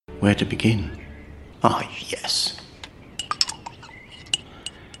Where to begin? Ah, yes.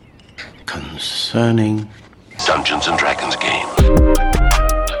 Concerning Dungeons and Dragons game.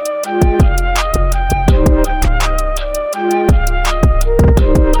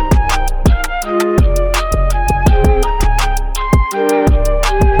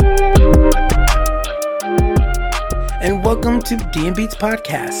 And welcome to DM Beats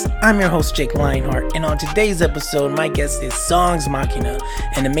Podcast. I'm your host, Jake Lionheart, and on today's episode, my guest is Songs Machina,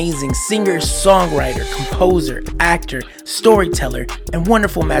 an amazing singer, songwriter, composer, actor, storyteller, and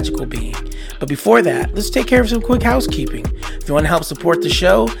wonderful magical being. But before that, let's take care of some quick housekeeping. If you want to help support the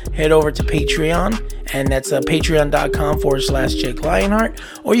show, head over to Patreon, and that's patreon.com/Jake Lionheart,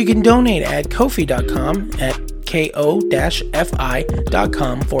 or you can donate at Ko-fi.com at ko-fi.com/Jake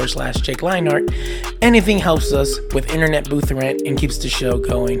Lionheart. Anything helps us with internet booth rent and keeps the show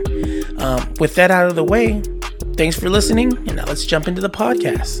going. With that out of the way, thanks for listening, and now let's jump into the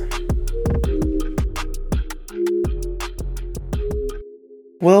podcast.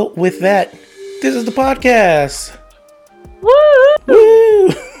 Well, with that, this is the podcast. Woo!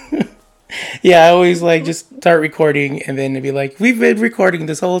 Woo! Yeah, I always just start recording and then be like, we've been recording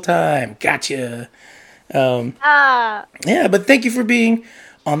this whole time. Gotcha. Yeah, but thank you for being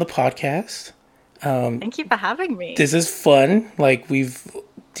on the podcast. Thank you for having me. This is fun. We've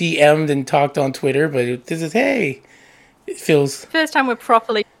DM'd and talked on Twitter, but this is, hey, it feels... First time we're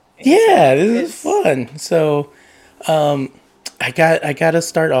properly... Yeah, this is fun. So, I gotta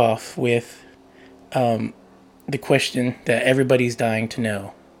start off with, the question that everybody's dying to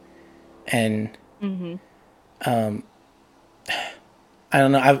know. And, I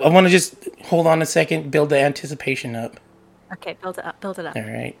don't know. I want to just hold on a second, build the anticipation up. Okay, build it up. All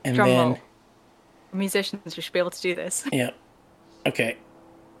right, and Drum then roll. We're musicians, we should be able to do this. Yeah. Okay.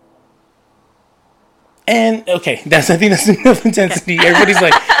 And okay, I think that's enough intensity. Okay. Everybody's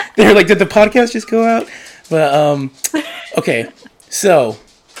they're like, did the podcast just go out? But okay. So,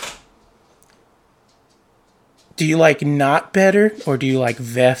 do you like not better or do you like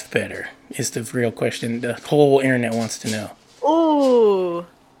Veth better? Is the real question the whole internet wants to know. Ooh.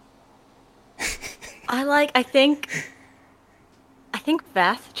 I think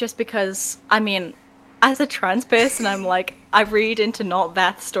Veth, just because, as a trans person, I read into not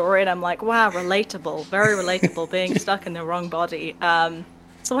Veth's story and I'm like, wow, relatable, very relatable, being stuck in the wrong body.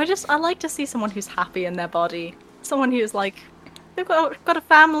 So I like to see someone who's happy in their body, someone who's they've got a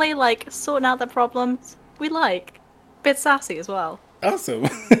family, sorting out their problems. A bit sassy as well. Awesome.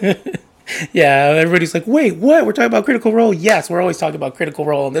 Yeah, everybody's like, wait, what? We're talking about Critical Role? Yes, we're always talking about Critical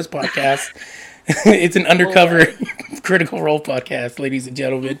Role on this podcast. It's an undercover Critical Role podcast, ladies and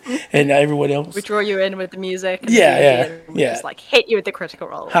gentlemen, and everyone else. We draw you in with the music. And we just hit you with the Critical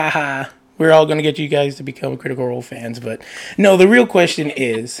Role. Haha. We're all going to get you guys to become Critical Role fans, but no, the real question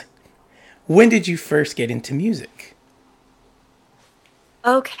is, when did you first get into music?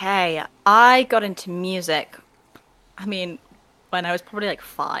 Okay, I got into music, when I was probably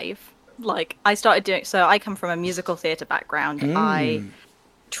 5. I started doing... So I come from a musical theatre background. I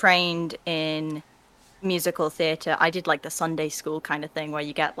trained in musical theatre. I did the Sunday school kind of thing where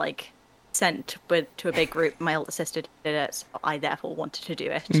you get sent to a big group. My older sister did it, so I therefore wanted to do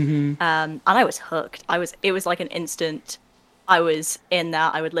it. And I was hooked. It was an instant. I was in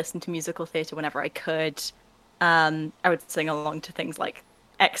that. I would listen to musical theatre whenever I could. I would sing along to things like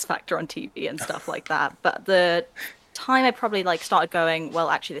X Factor on TV and stuff like that. But the time I probably started going, well,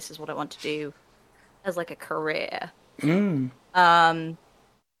 actually this is what I want to do as a career,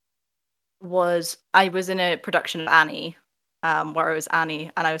 was I was in a production of Annie, where I was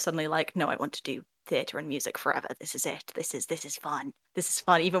Annie, and I was suddenly no, I want to do theatre and music forever. This is it. This is fun. This is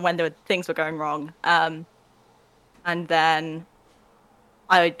fun, even when things were going wrong. And then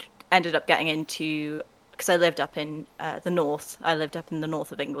I ended up getting into, because I lived up in the north. I lived up in the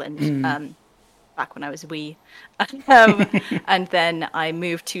north of England. Back when I was wee. And then I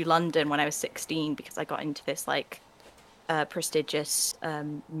moved to London when I was 16 because I got into this prestigious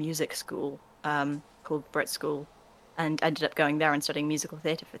music school called Brit School, and ended up going there and studying musical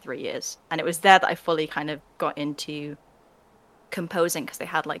theatre for 3 years. And it was there that I fully kind of got into composing, because they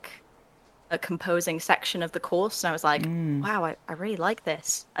had a composing section of the course, and I was like, wow, I really like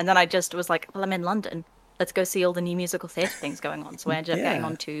this. And then I just was like, well, I'm in London, let's go see all the new musical theatre things going on. So I ended up getting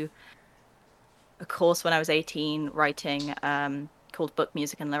onto a course when I was 18, writing, called Book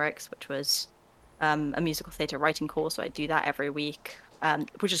Music and Lyrics, which was a musical theatre writing course. So I do that every week,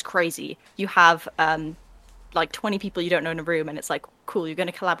 which is crazy. You have 20 people you don't know in a room, and it's cool, you're going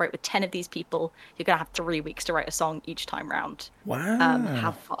to collaborate with 10 of these people. You're going to have 3 weeks to write a song each time round. Wow.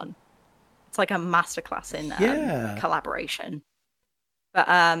 Have fun. It's like a masterclass in collaboration. But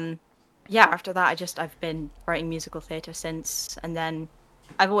yeah, after that, I've been writing musical theatre since, and then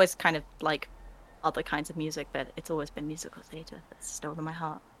I've always kind of like other kinds of music, but it's always been musical theatre that's stolen my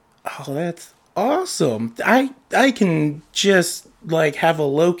heart. Oh, that's awesome. I can just like have a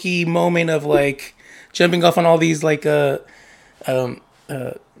Loki moment of like jumping off on all these like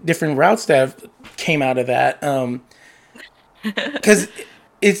different routes that came out of that. Because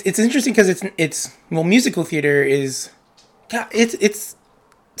it's interesting because it's well, musical theater is, God, it's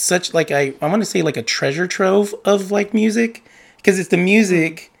such like I want to say like a treasure trove of like music, because it's the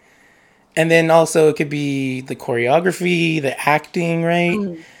music, and then also it could be the choreography, the acting,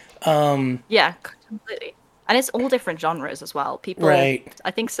 right? Yeah, completely. And it's all different genres as well. Right.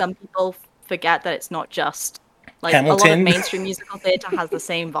 I think some people forget that it's not just like a lot of Hamilton. mainstream musical theatre has the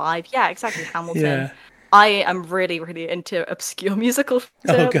same vibe. Yeah, exactly. Hamilton. Yeah. I am really, really into obscure musical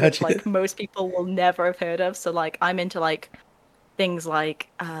Oh, theatre, which gotcha. like most people will never have heard of. So like I'm into like things like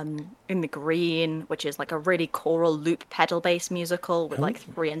In the Green, which is like a really choral loop pedal based musical with like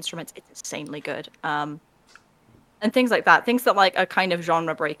three instruments. It's insanely good. And things like that. Things that like are kind of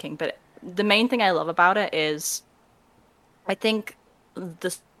genre breaking, but the main thing I love about it is I think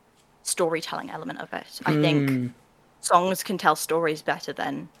the storytelling element of it. I think songs can tell stories better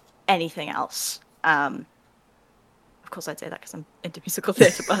than anything else. Of course, I'd say that because I'm into musical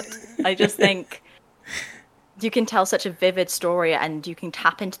theatre, but I just think you can tell such a vivid story and you can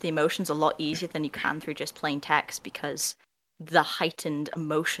tap into the emotions a lot easier than you can through just plain text, because the heightened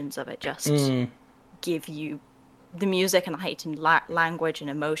emotions of it just give you the music, and the heightened language and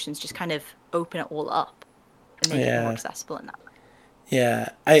emotions just kind of open it all up and make it more Yeah. accessible in that way. Yeah.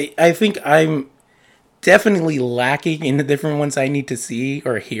 I think I'm definitely lacking in the different ones I need to see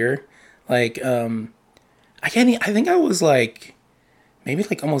or hear. Like, I can't. I think I was like maybe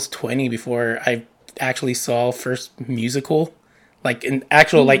like almost 20 before I actually saw first musical, like an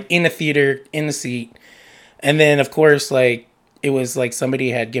actual like in a theater in the seat. And then of course like it was like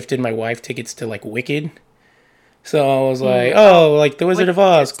somebody had gifted my wife tickets to like Wicked. So I was like, oh, like The Wizard of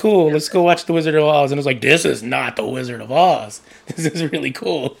Oz, cool. Let's go watch The Wizard of Oz. And it was like, this is not The Wizard of Oz. This is really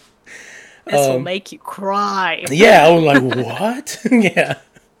cool. This will make you cry. Yeah, I was like, what? Yeah.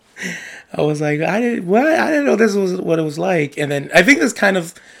 I was like, I didn't know this was what it was like. And then I think this kind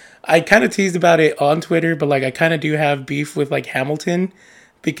of, I kind of teased about it on Twitter, but like I kind of do have beef with like Hamilton,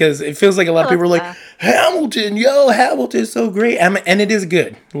 because it feels like a lot of people are like, Hamilton, yo, Hamilton's so great. And it is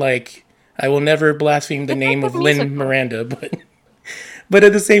good. Like, I will never blaspheme the name of Lin Miranda, but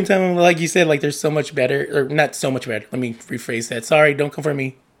at the same time, like you said, like there's so much better, or not so much better. Let me rephrase that. Sorry, don't come for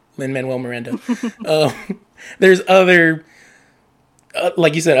me, Lin-Manuel Miranda. There's other,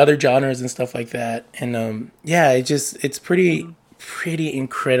 like you said, other genres and stuff like that, and yeah, it's pretty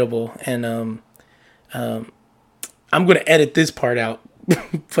incredible. And I'm gonna edit this part out,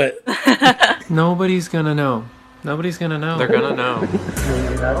 but Nobody's gonna know. Nobody's gonna know. They're gonna know.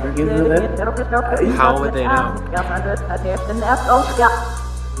 How would they know? How would they know?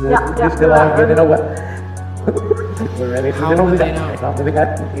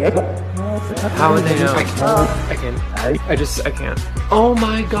 How would they know? I can't. I can't. Oh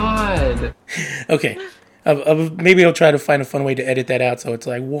my god! okay. Maybe I'll try to find a fun way to edit that out, so it's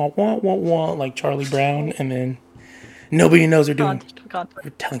like wah wah wah wah, like Charlie Brown, and then nobody knows we're doing.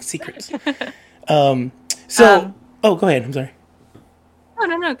 We're telling secrets. So, oh, go ahead. I'm sorry.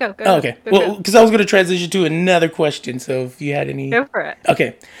 No, go. Oh, okay. Well, because I was going to transition to another question, so if you had any, go for it.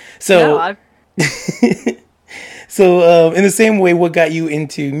 Okay. So, in the same way, what got you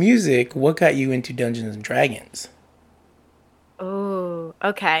into music? What got you into Dungeons and Dragons? Oh,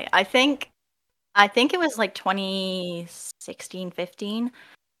 okay. I think it was like 2016, 15,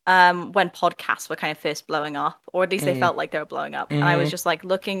 when podcasts were kind of first blowing up, or at least they felt like they were blowing up. And I was just like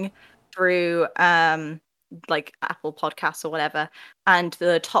looking through like Apple Podcasts or whatever, and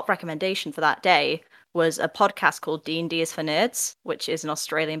the top recommendation for that day was a podcast called D&D is for Nerds, which is an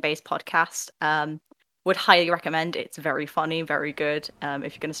Australian-based podcast. Would highly recommend. It's very funny, very good.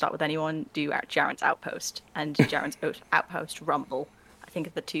 If you're going to start with anyone, do Jaren's Outpost and Jaren's Outpost Rumble. I think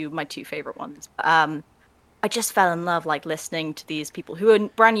are my two favorite ones. I just fell in love like listening to these people who are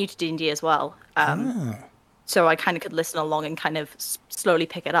brand new to D&D as well. So I kind of could listen along and kind of slowly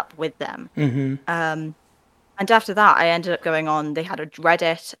pick it up with them. And after that, I ended up going on. They had a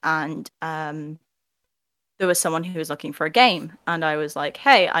Reddit, and there was someone who was looking for a game, and I was like,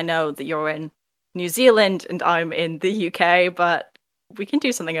 "Hey, I know that you're in New Zealand and I'm in the UK, but we can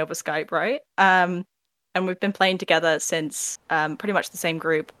do something over Skype, right?" And we've been playing together since pretty much the same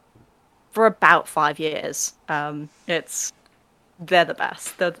group for about 5 years. They're the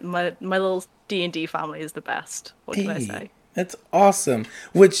best. My little D&D family is the best. What can I say? That's awesome.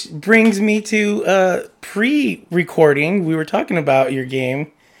 Which brings me to pre-recording. We were talking about your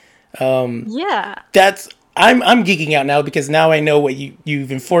game. Yeah. I'm geeking out now because now I know what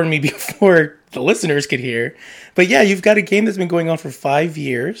you've informed me before the listeners could hear. But yeah, you've got a game that's been going on for 5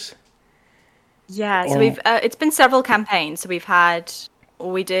 years. Yeah, so it's been several campaigns. So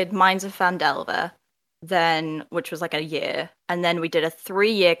we did Mines of Phandelver, then, which was like a year, and then we did a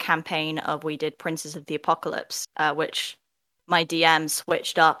 3-year campaign we did Princes of the Apocalypse, which my DM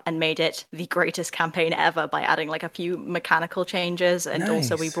switched up and made it the greatest campaign ever by adding like a few mechanical changes, and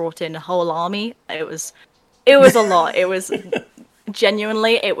also we brought in a whole army. It was a lot. It was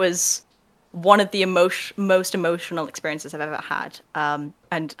it was one of the most emotional experiences I've ever had.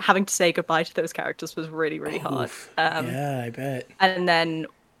 And having to say goodbye to those characters was really, really hard. Yeah, I bet. And then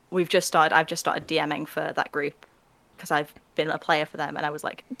I've just started DMing for that group because I've been a player for them, and I was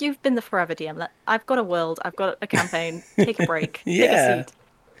like, "You've been the forever DM. I've got a world. I've got a campaign. Take a break. Yeah, take a seat."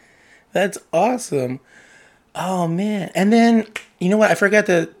 That's awesome. Oh man! And then you know what? I forgot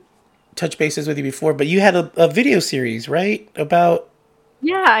to touch bases with you before, but you had a video series, right? About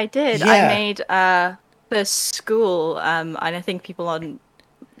Yeah, I did. Yeah. I made the school, and I think people on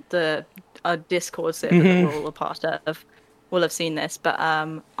the Discord server that we're all a part of will have seen this, but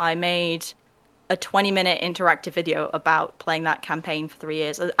I made a 20-minute interactive video about playing that campaign for 3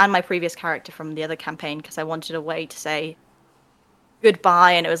 years, and my previous character from the other campaign, because I wanted a way to say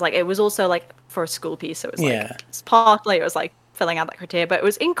goodbye, and it was also like for a school piece, so it was like it's partly it was like filling out that criteria, but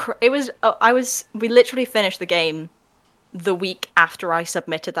it was we literally finished the game the week after I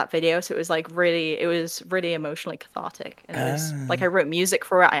submitted that video, so it was really emotionally cathartic, and it was like I wrote music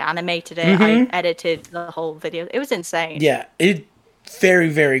for it, I animated it, I edited the whole video. It was insane. Yeah, it very,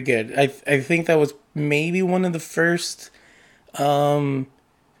 very good. I think that was maybe one of the first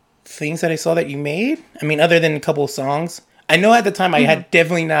things that I saw that you made. I mean, other than a couple of songs. I know at the time I had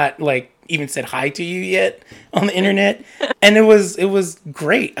definitely not like even said hi to you yet on the internet, and it was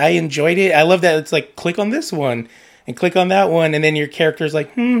great. I enjoyed it. I love that it's like click on this one and click on that one, and then your character's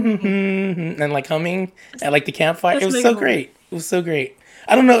like and like humming at like the campfire. It was so great. It was so great.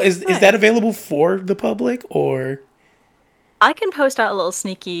 I don't know, is that available for the public, or I can post out a little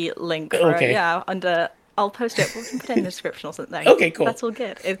sneaky link for Okay. it, yeah, I'll post it. We can put it in the description or something. Okay, cool. That's all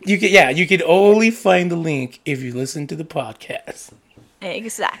good. you could only find the link if you listen to the podcast.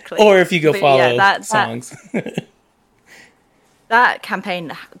 Exactly. Or if you go But follow yeah, songs. that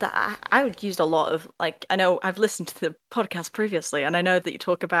campaign, I used a lot of, like, I know I've listened to the podcast previously, and I know that you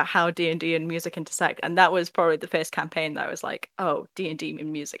talk about how D&D and music intersect, and that was probably the first campaign that I was like, oh, D&D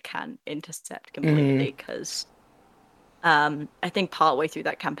and music can intersect completely, because I think partway through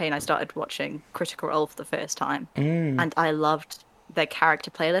that campaign I started watching Critical Role for the first time, and I loved their character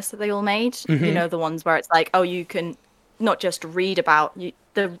playlist that they all made. You know, the ones where it's like, oh, you can not just read about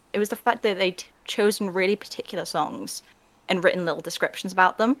it was the fact that they'd chosen really particular songs and written little descriptions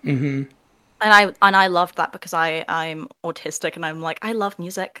about them. And I loved that because I'm autistic, and I'm like, I love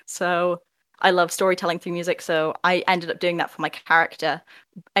music, so I love storytelling through music, so I ended up doing that for my character,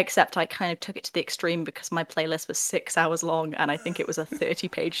 except I kind of took it to the extreme because my playlist was 6 hours long, and I think it was a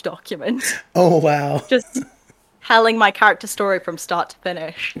 30-page document. Oh, wow. Just telling my character story from start to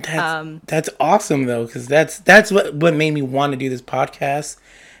finish. That's awesome, though, because that's what made me want to do this podcast,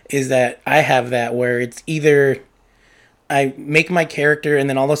 is that I have that where it's either I make my character and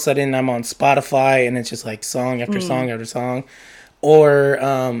then all of a sudden I'm on Spotify and it's just like song after song after song, or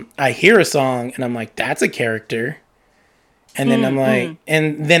I hear a song and I'm like, that's a character, and then I'm like,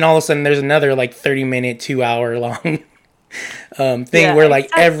 and then all of a sudden there's another like 30-minute, 2-hour long thing where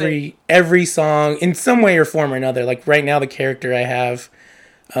like every song in some way or form or another, like right now the character I have,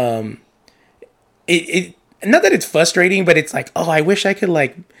 it not that it's frustrating, but it's like, oh, I wish I could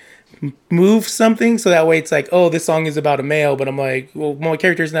like move something so that way it's like, oh, this song is about a male, but I'm like, well, my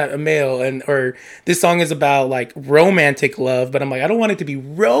character's not a male, and or this song is about like romantic love, but I'm like, I don't want it to be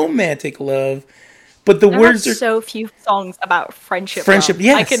romantic love, but the words are so few songs about friendship.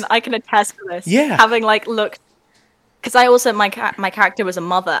 Yes, I can attest to this. Yeah, having like looked, because I also my character was a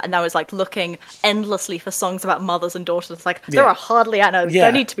mother, and I was like looking endlessly for songs about mothers and daughters. Like there are hardly any.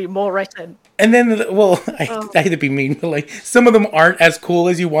 There need to be more written. And then, I hate to be mean, but like some of them aren't as cool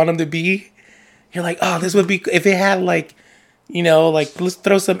as you want them to be. You're like, oh, this would be if it had like, you know, like let's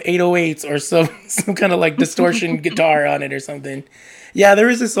throw some 808s or some kind of like distortion guitar on it or something. Yeah, there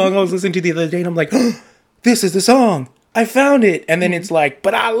is a song I was listening to the other day, and I'm like, oh, this is the song. I found it. And then it's like,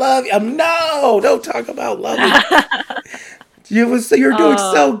 but I love you. No, don't talk about loving. You're doing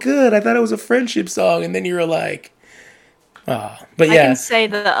so good. I thought it was a friendship song, and then you were like, But I yeah. can say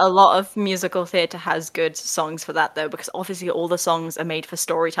that a lot of musical theatre has good songs for that, though, because obviously all the songs are made for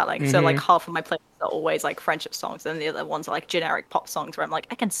storytelling. So, like, half of my playlists are always, like, friendship songs, and the other ones are, like, generic pop songs where I'm like,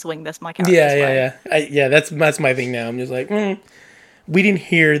 I can swing this my character's way. Yeah. That's my thing now. I'm just like, we didn't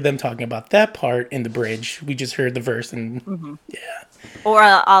hear them talking about that part in the bridge. We just heard the verse, and Or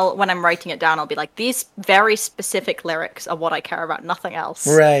I'll when I'm writing it down, I'll be like, these very specific lyrics are what I care about, nothing else.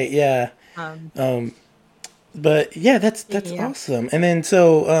 right, yeah. But yeah, that's Yeah. awesome. And then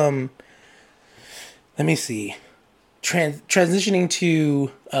so let me see. Transitioning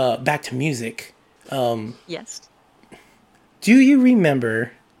to back to music. Yes. Do you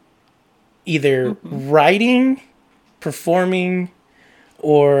remember either writing, performing,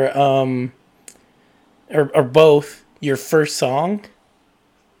 or both your first song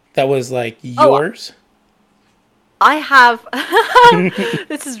that was like yours? I have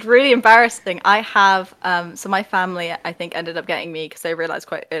this is really embarrassing. I have so my family I think ended up getting me because they realized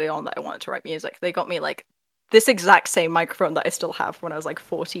quite early on that I wanted to write music. They got me like this exact same microphone that I still have when I was like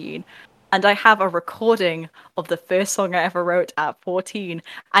 14. And I have a recording of the first song I ever wrote at 14,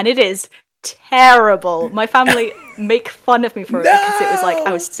 and it is terrible. My family make fun of me for it because it was like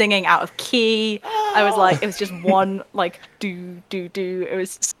I was singing out of key. I was like, it was just one like do do do. It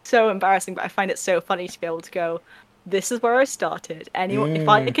was so embarrassing, but I find it so funny to be able to go, this is where I started. Anyone, if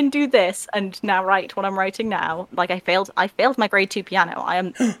I can do this and now write what I'm writing now, like I failed my grade 2 piano.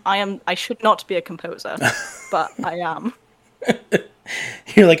 I should not be a composer, but I am.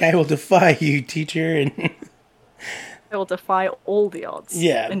 You're like, I will defy you, teacher, and I will defy all the odds.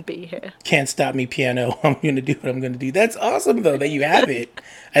 Yeah. And be here. Can't stop me, piano. I'm gonna do what I'm gonna do. That's awesome though that you have it.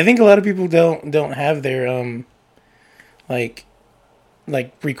 I think a lot of people don't have their like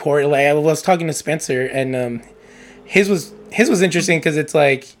record. Like I was talking to Spencer, and his was interesting because it's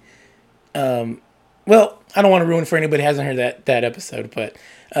like well, I don't want to ruin it for anybody who hasn't heard that episode, but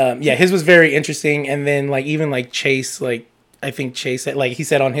yeah, his was very interesting. And then like even like Chase, like I think Chase said, like he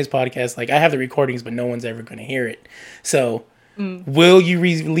said on his podcast, like I have the recordings, but no one's ever going to hear it. So will you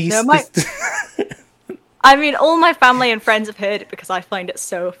release this? I mean, all my family and friends have heard it because I find it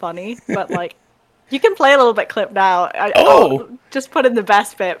so funny. But like, you can play a little bit clip now. I'll just put in the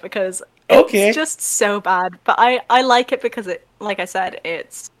best bit because it's just so bad. But I like it because it, like I said,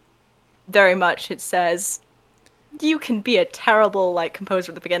 it's very much, it says you can be a terrible like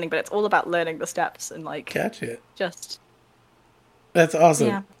composer at the beginning, but it's all about learning the steps and like Gotcha. Just that's awesome.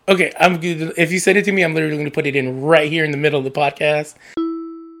 Yeah. Okay, I'm good. If you send it to me, I'm literally going to put it in right here in the middle of the podcast.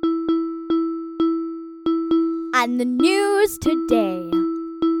 And the news today.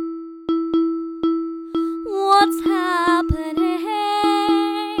 What's happening?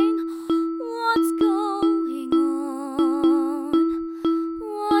 What's going on?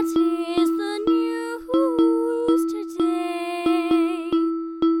 What is the news today?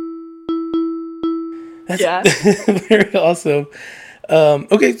 That's very awesome.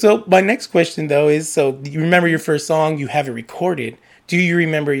 Okay, so my next question though is: so do you remember your first song? You have it recorded. Do you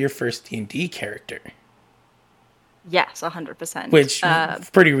remember your first D&D character? Yes, 100%. Which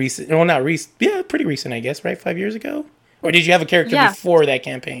pretty recent. Well, not recent. Yeah, pretty recent, I guess. Right, 5 years ago. Or did you have a character before that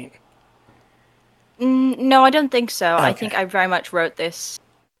campaign? No, I don't think so. Okay. I think I very much wrote this.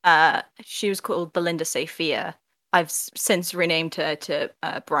 She was called Belinda Saphir. I've since renamed her to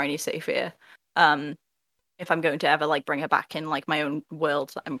Bryony Saphir. If I'm going to ever like bring her back in like my own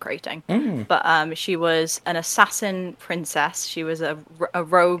world that I'm creating. But she was an assassin princess. She was a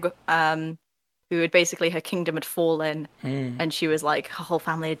rogue who had basically, her kingdom had fallen, and she was like, her whole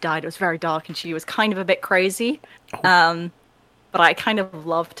family had died. It was very dark, and she was kind of a bit crazy. But I kind of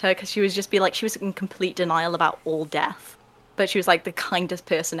loved her because she was she was in complete denial about all death. But she was like the kindest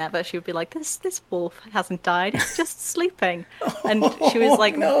person ever. She would be like, this wolf hasn't died. It's just sleeping. And she was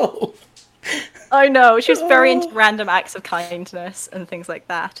like, no. I know. She was very into random acts of kindness and things like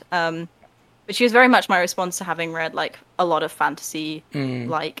that. But she was very much my response to having read like a lot of fantasy,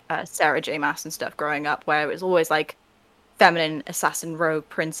 like Sarah J. Maas and stuff growing up, where it was always like feminine assassin rogue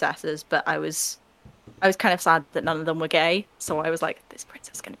princesses. But I was kind of sad that none of them were gay. So I was like, this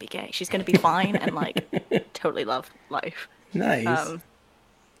princess is going to be gay. She's going to be fine and like totally love life. Nice.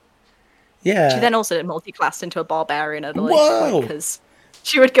 Yeah. She then also multi-classed into a barbarian at a later point because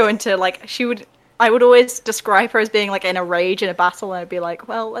she would go into like I would always describe her as being like in a rage in a battle, and I'd be like,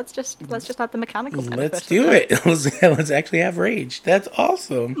 well, let's just have the mechanical benefit. Let's do it. Let's actually have rage. That's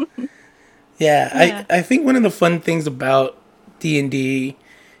awesome. Yeah. I think one of the fun things about D&D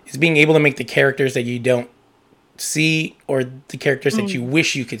is being able to make the characters that you don't see or the characters that you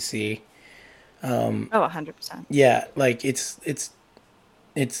wish you could see. 100%. Yeah, like it's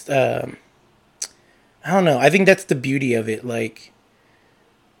I don't know. I think that's the beauty of it. Like,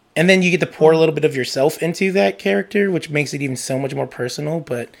 and then you get to pour a little bit of yourself into that character, which makes it even so much more personal.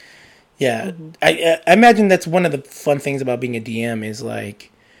 But yeah, I imagine that's one of the fun things about being a DM is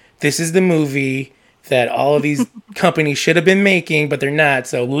like, this is the movie that all of these companies should have been making, but they're not.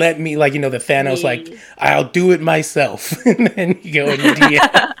 So let me, like, the Thanos, like, I'll do it myself. And then you go and you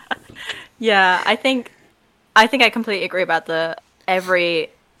DM. Yeah, I think I completely agree about the every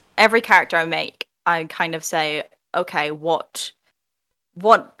character I make, I kind of say, okay, what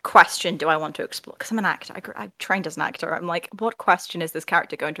question do I want to explore? Because I'm an actor. I trained as an actor. I'm like, what question is this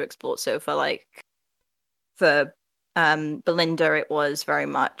character going to explore? So for Belinda, it was very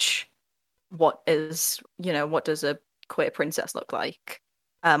much what does a queer princess look like?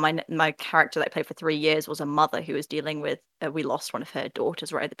 My character that I played for 3 years was a mother who was dealing with we lost one of her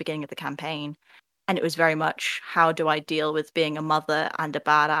daughters right at the beginning of the campaign, and it was very much how do I deal with being a mother and a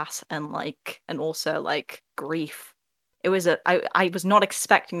badass and also like grief. It was I was not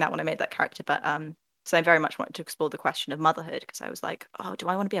expecting that when I made that character, but so I very much wanted to explore the question of motherhood because I was like, oh, do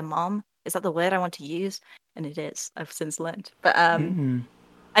I want to be a mom? Is that the word I want to use? And it is. I've since learned, but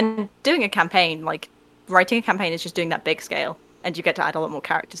and doing a campaign, like writing a campaign is just doing that big scale, and you get to add a lot more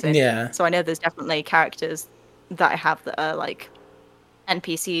characters in. Yeah. So I know there's definitely characters that I have that are like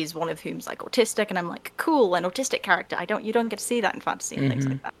NPCs, one of whom's like autistic, and I'm like, cool, an autistic character. You don't get to see that in fantasy and things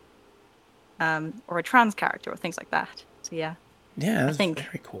like that. Or a trans character or things like that. So yeah. Yeah, that's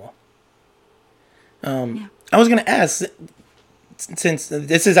very cool. I was gonna ask, since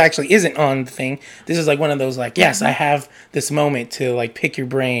this isn't on the thing, this is like one of those like, yes, I have this moment to like pick your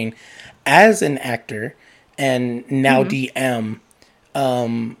brain as an actor and now DM.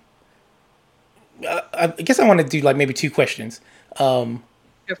 I guess I want to do like maybe two questions.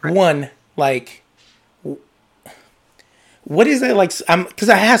 One, like, what is that like? Because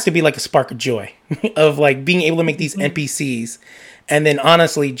it has to be like a spark of joy of like being able to make these NPCs, and then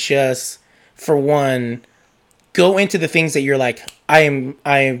honestly, just for one, go into the things that you're like, I am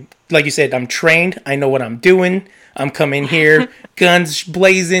like you said, I'm trained. I know what I'm doing. I'm coming here, guns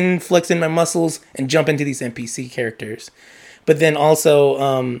blazing, flexing my muscles, and jump into these NPC characters. But then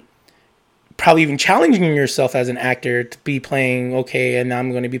also, probably even challenging yourself as an actor to be playing, okay, and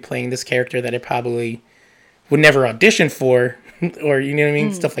I'm going to be playing this character that I probably would never audition for, or you know what I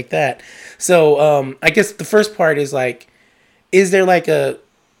mean? Stuff like that. So I guess the first part is like, is there like a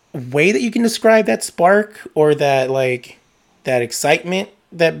way that you can describe that spark or that like that excitement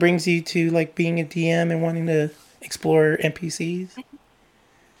that brings you to like being a DM and wanting to explore NPCs?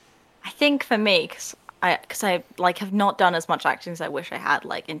 I think for me, because I like have not done as much acting as I wish I had,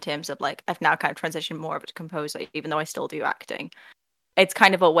 like in terms of like I've now kind of transitioned more of a composer, even though I still do acting. It's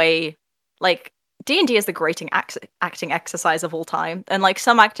kind of a way, like D&D is the greatest acting exercise of all time, and like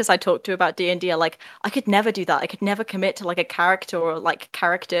some actors I talk to about D&D are like, I could never do that. I could never commit to like a character or like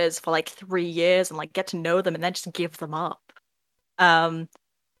characters for like 3 years and like get to know them and then just give them up. But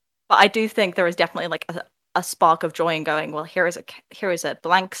I do think there is definitely like a spark of joy in going, well, here is a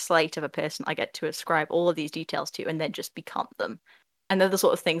blank slate of a person I get to ascribe all of these details to and then just become them. And they're the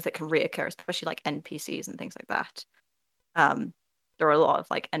sort of things that can reoccur, especially like NPCs and things like that. There are a lot of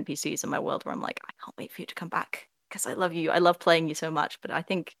like NPCs in my world where I'm like, I can't wait for you to come back because I love you. I love playing you so much. But I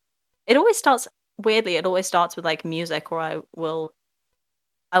think it always starts with like music, or I will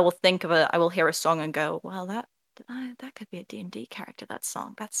hear a song and go, well, that could be a D&D character, that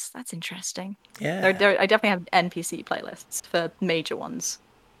song. That's interesting. Yeah. I definitely have NPC playlists for major ones.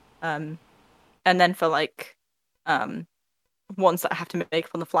 And then for like ones that I have to make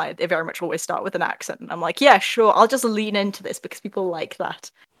up on the fly, they very much always start with an accent. And I'm like, yeah, sure, I'll just lean into this because people like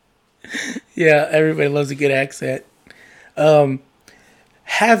that. Yeah, everybody loves a good accent. I'm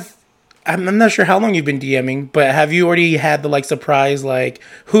not sure how long you've been DMing, but have you already had the like surprise, like,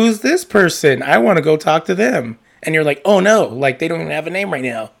 who's this person? I want to go talk to them. And you're like, oh no, like they don't even have a name right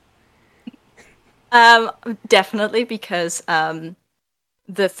now. Definitely, because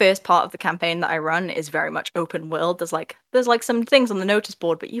the first part of the campaign that I run is very much open world. There's like some things on the notice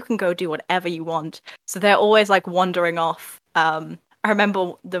board, but you can go do whatever you want. So they're always like wandering off. I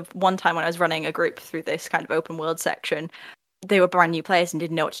remember the one time when I was running a group through this kind of open world section, they were brand new players and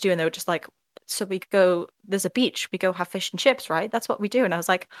didn't know what to do, and they were just like, so we go, there's a beach, we go have fish and chips, right? That's what we do. And I was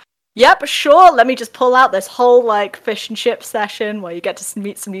like, yep, sure, let me just pull out this whole like fish and chip session where you get to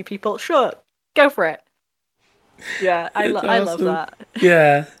meet some new people. Sure, go for it. Yeah, I love that.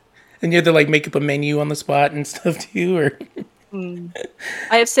 Yeah. And you have to like make up a menu on the spot and stuff too, or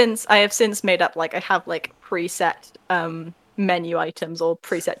I have since made up like I have like preset menu items or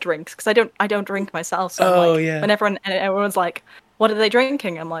preset drinks because I don't drink myself. So oh like, yeah. when everyone's like, what are they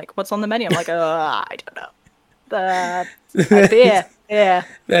drinking? I'm like, what's on the menu? I'm like, I don't know. Beer. Yeah.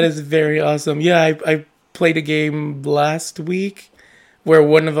 That is very awesome. Yeah, I played a game last week where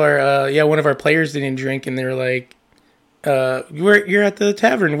one of our players didn't drink, and they were like, you're at the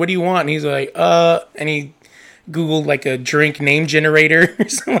tavern. What do you want? And he's like, and he Googled like a drink name generator or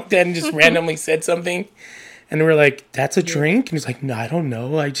something like that and just randomly said something. And we're like, that's a drink? And he's like, no, I don't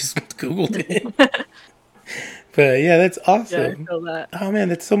know. I just Googled it. But yeah, that's awesome. Yeah, I feel that. Oh man,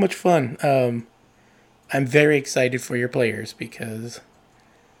 that's so much fun. I'm very excited for your players because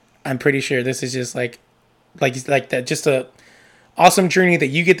I'm pretty sure this is just like that, just a awesome journey that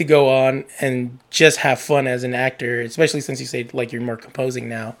you get to go on and just have fun as an actor, especially since you say like you're more composing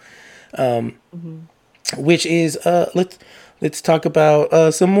now. Which is let's talk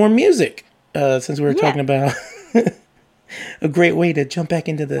about some more music. Since we were talking about a great way to jump back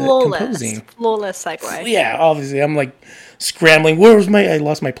into the composing. Flawless segue. Yeah, obviously. I'm like scrambling. I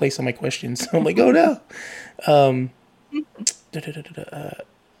lost my place on my questions. So I'm like, oh no.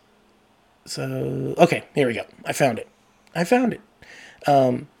 So, okay, here we go. I found it.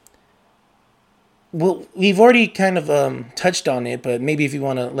 Well, we've already kind of touched on it, but maybe if you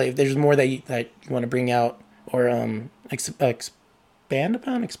want to, like, if there's more that you want to bring out or expand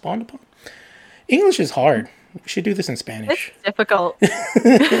upon. English is hard. We should do this in Spanish. It's difficult.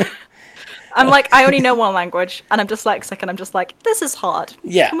 I'm like, I only know one language, and I'm dyslexic, and I'm just like, this is hard.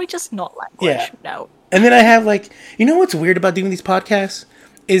 Yeah. Can we just not language? Yeah. No. And then I have like, you know what's weird about doing these podcasts?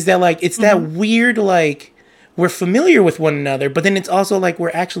 Is that like, it's that weird, like, we're familiar with one another, but then it's also like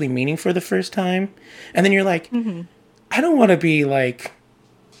we're actually meeting for the first time. And then you're like, I don't want to be like,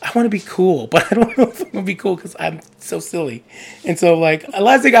 I want to be cool, but I don't know if I'm going to be cool because I'm so silly. And so, like, the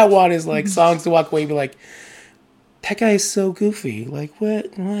last thing I want is, like, songs to walk away and be like, that guy is so goofy. Like,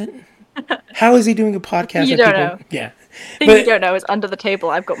 what? How is he doing a podcast? You with don't people? know. Yeah. The thing But- you don't know is under the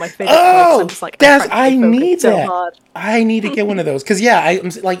table, I've got my favorite Oh, quotes. I'm just like, I need so that. hard. I need to get one of those. Because, yeah, I'm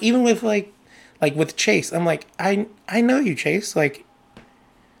like, even with, like with Chase, I'm like, I know you, Chase. Like,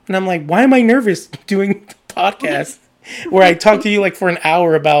 and I'm like, why am I nervous doing podcasts where I talk to you, like, for an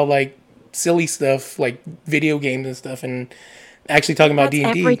hour about, like, silly stuff, like, video games and stuff, and actually talking about That's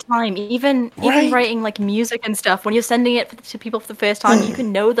D&D. every time, even writing like music and stuff. When you're sending it to people for the first time, you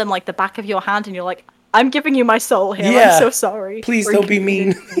can know them like the back of your hand, and you're like, "I'm giving you my soul here. Yeah. I'm so sorry. Please for don't be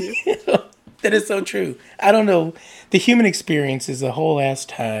mean." inconveniencing you." That is so true. I don't know. The human experience is a whole ass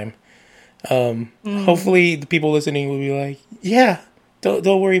time. Hopefully the people listening will be like, yeah,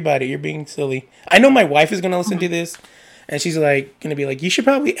 don't worry about it. You're being silly. I know my wife is going to listen to this, and she's like going to be like, you should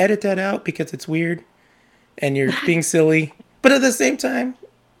probably edit that out because it's weird and you're being silly. But at the same time,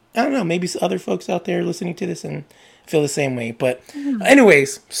 I don't know, maybe other folks out there listening to this and feel the same way. But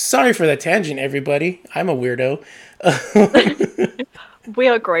anyways, sorry for the tangent, everybody. I'm a weirdo. We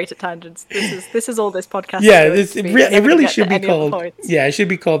are great at tangents. This is all this podcast. Yeah, is it going to be. We're never really gonna should get be to any other called. points. Yeah, it should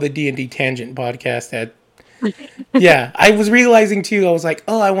be called the D&D Tangent Podcast. Yeah, I was realizing too. I was like,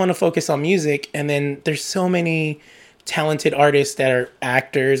 oh, I want to focus on music, and then there's so many talented artists that are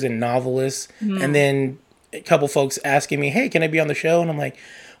actors and novelists, and then a couple folks asking me, hey, can I be on the show? And I'm like,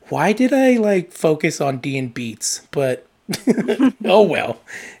 why did I like focus on D&D beats? But oh well,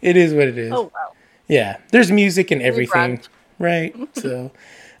 it is what it is. Oh well. Yeah, there's music and everything, brand. right? So,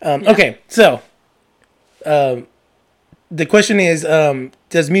 okay, so the question is,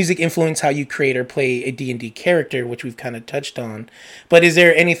 does music influence how you create or play a D&D character, which we've kind of touched on, but is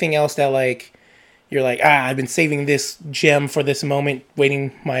there anything else that like you're like, I've been saving this gem for this moment,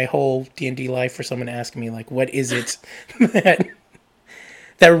 waiting my whole D&D life for someone to ask me, like, what is it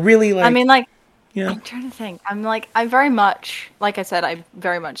that really, like... I mean, like, you know? I'm trying to think. I'm like, I very much, like I said, I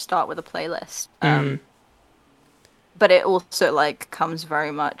very much start with a playlist. But it also, like, comes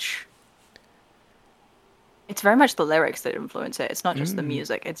very much... It's very much the lyrics that influence it. It's not just the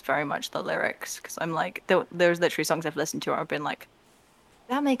music. It's very much the lyrics. Because I'm like, there's literally songs I've listened to where I've been like,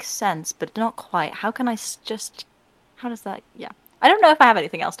 that makes sense, but not quite. How can I just... How does that... Yeah. I don't know if I have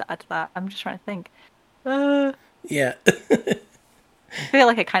anything else to add to that. I'm just trying to think. Yeah. I feel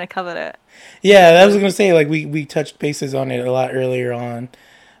like I kind of covered it. Yeah, I was going to say, like, we touched bases on it a lot earlier on.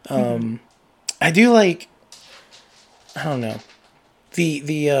 I do like... I don't know.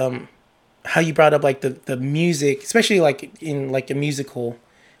 The how you brought up, like, the music, especially, like, in, like, a musical,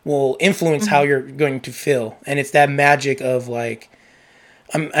 will influence how you're going to feel. And it's that magic of, like...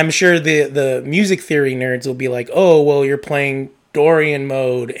 I'm sure the music theory nerds will be like, oh, well, you're playing Dorian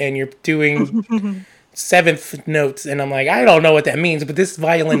mode and you're doing seventh notes, and I'm like, I don't know what that means, but this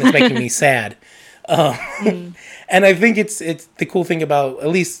violin is making me sad. And I think it's the cool thing about, at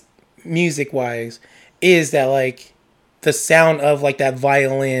least music wise, is that like the sound of like that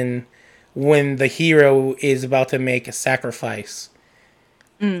violin when the hero is about to make a sacrifice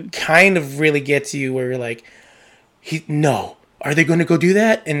kind of really gets you where you're like, no, are they going to go do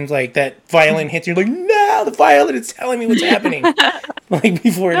that? And like that violin hits you, you're like, no, the violin is telling me what's happening. Like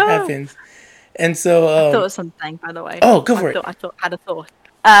before it happens. And so I thought of something, by the way. Oh, go for it. I had a thought.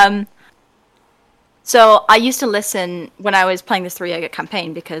 So I used to listen when I was playing this 3-year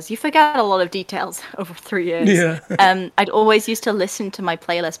campaign because you forget a lot of details over 3 years. Yeah. I'd always used to listen to my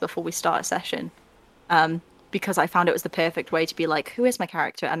playlist before we start a session, because I found it was the perfect way to be like, who is my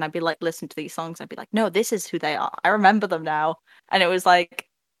character? And I'd be like, listen to these songs. I'd be like, no, this is who they are. I remember them now. And it was like,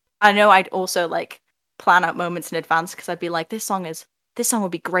 I know I'd also like plan out moments in advance because I'd be like, this song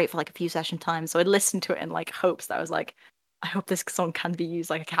would be great for like a few session times. So I'd listen to it in like hopes that I was like, I hope this song can be used.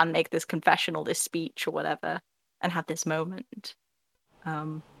 Like I can make this confessional, this speech or whatever, and have this moment.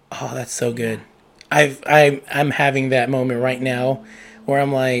 Oh, that's so good. I'm having that moment right now where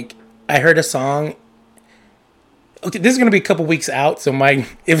I'm like, I heard a song. Okay, this is gonna be a couple weeks out, so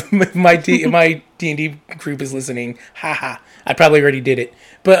if my D&D group is listening, haha, I probably already did it.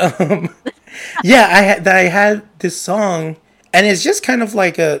 But yeah, I had this song, and it's just kind of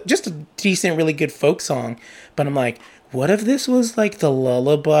like just a decent, really good folk song. But I'm like, what if this was like the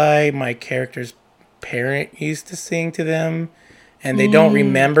lullaby my character's parent used to sing to them, and they don't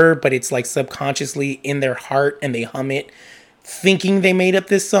remember, but it's like subconsciously in their heart, and they hum it, thinking they made up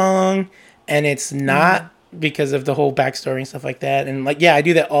this song, and it's not. Because of the whole backstory and stuff like that. And like, yeah, I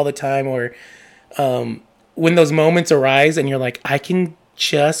do that all the time where when those moments arise and you're like, I can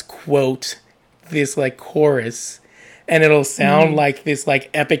just quote this like chorus and it'll sound like this like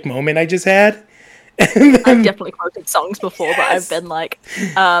epic moment I just had. And then, I've definitely quoted songs before, yes. but I've been like,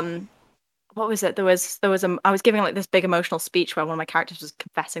 what was it? There was I was giving like this big emotional speech where one of my characters was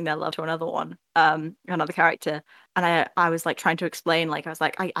confessing their love to another character, and I was like trying to explain, like I was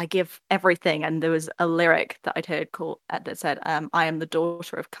like, I give everything, and there was a lyric that I'd heard that said, I am the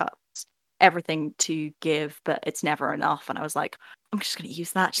daughter of cups, everything to give, but it's never enough. And I was like, I'm just gonna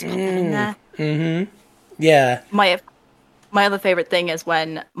use that, just put that in there. Mm-hmm. Yeah. My other favorite thing is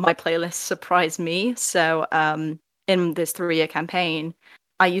when my playlist surprised me. So in this 3-year campaign,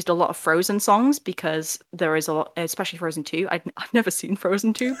 I used a lot of Frozen songs because there is a lot, especially Frozen 2. I've never seen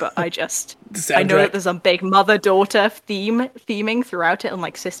Frozen 2, but I know that there's a big mother-daughter theming throughout it and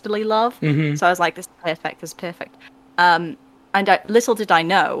like sisterly love. Mm-hmm. So I was like, this is perfect. And little did I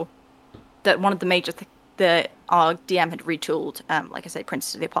know that one of the major our DM had retooled, like I say,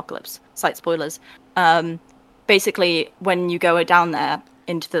 Princess of the Apocalypse, slight spoilers. Basically, when you go down there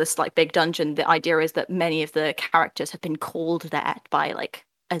into this like big dungeon, the idea is that many of the characters have been called there by like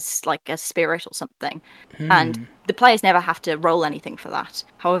as like a spirit or something, and the players never have to roll anything for that.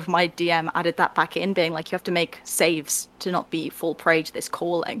 However, my DM added that back in, being like, you have to make saves to not be fall prey to this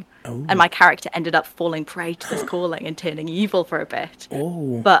calling. And my character ended up falling prey to this calling and turning evil for a bit.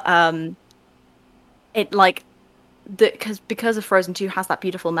 But it like because of Frozen 2 has that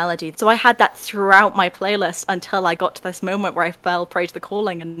beautiful melody, so I had that throughout my playlist until I got to this moment where I fell prey to the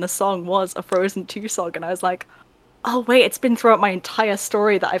calling, and the song was a Frozen 2 song, and I was like, oh wait, it's been throughout my entire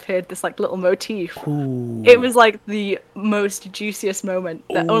story that I've heard this like little motif. It was like the most juiciest moment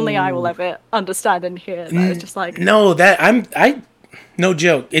that only I will ever understand and hear. And I was just like, no, no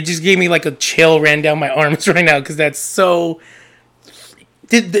joke, it just gave me like a chill ran down my arms right now, because that's so.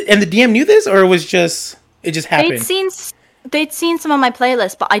 And the DM knew this, or it just happened? They'd seen some of my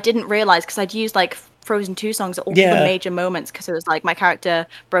playlists, but I didn't realize because I'd used like Frozen 2 songs at all the major moments, because it was like my character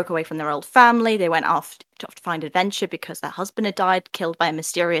broke away from their old family, they went off to find adventure because their husband had died, killed by a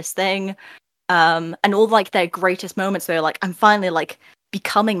mysterious thing, and all like their greatest moments, they were like, I'm finally like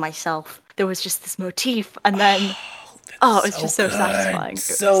becoming myself. There was just this motif, and then it's just so satisfying.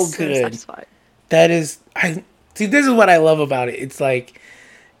 So good. So satisfying. That is, see, this is what I love about it. It's like,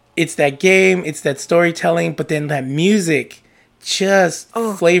 it's that game, it's that storytelling, but then that music just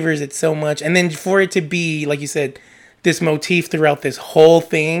flavors it so much. And then for it to be, like you said, this motif throughout this whole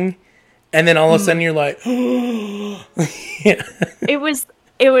thing, and then all of a sudden you're like, yeah. It was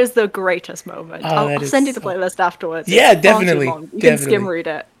the greatest moment. I'll send you the playlist afterwards. Yeah, definitely. You can skim read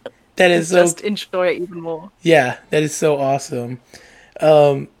it. That is just enjoy it even more. Yeah, that is so awesome.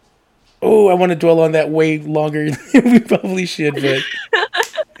 I want to dwell on that way longer than we probably should, but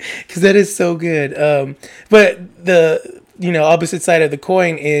because that is so good. But the opposite side of the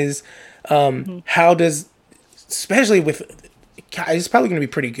coin is how does, especially with, it's probably going to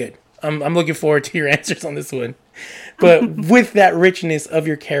be pretty good. I'm looking forward to your answers on this one. But with that richness of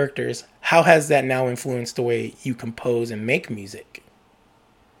your characters, how has that now influenced the way you compose and make music?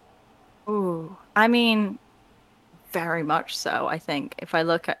 Ooh, I mean, very much so. I think if I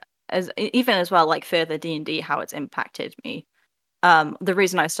look at even as well, like further D&D, how it's impacted me. The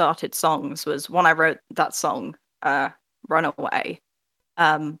reason I started songs was when I wrote that song, Runaway.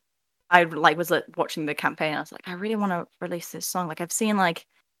 Um, I like was like watching the campaign. I was like, I really want to release this song. Like I've seen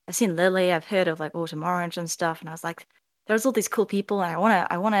Lily. I've heard of like Autumn Orange and stuff, and I was like, there's all these cool people, and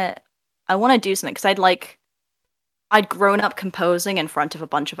I wanna do something because I'd grown up composing in front of a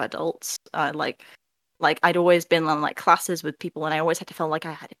bunch of adults. Like I'd always been on like classes with people, and I always had to feel like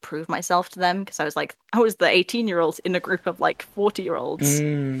I had to prove myself to them because I was the 18-year-olds in a group of like 40-year-olds.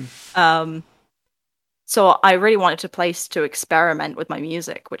 So I really wanted a place to experiment with my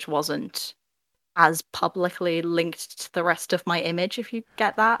music, which wasn't as publicly linked to the rest of my image, if you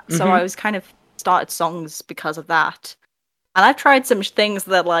get that. So I was kind of started songs because of that. And I've tried some things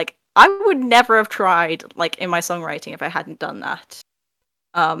that like I would never have tried like in my songwriting if I hadn't done that.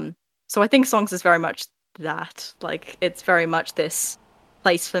 So I think songs is very much that. Like it's very much this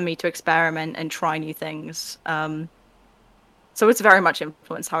place for me to experiment and try new things. So it's very much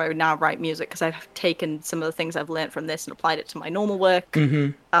influenced how I now write music because I've taken some of the things I've learned from this and applied it to my normal work,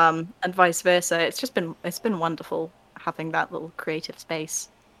 and vice versa. It's been wonderful having that little creative space.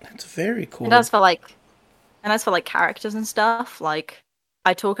 That's very cool. And as for like characters and stuff, like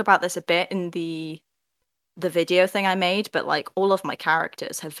I talk about this a bit in the video thing I made, but like all of my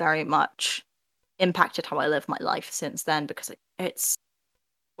characters have very much impacted how I live my life since then because it's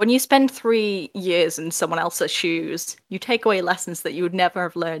when you spend 3 years in someone else's shoes, you take away lessons that you would never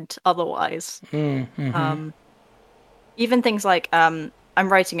have learned otherwise. Even things like I'm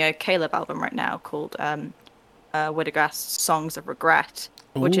writing a Caleb album right now called Widowgrass Songs of Regret,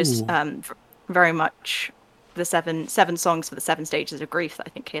 which is very much the seven songs for the 7 stages of grief that I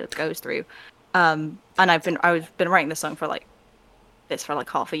think Caleb goes through. And I've been writing this song for like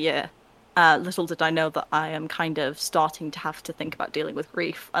half a year. Little did I know that I am kind of starting to have to think about dealing with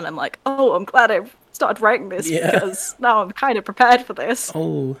grief, and I'm like, oh, I'm glad I've started writing this because now I'm kind of prepared for this.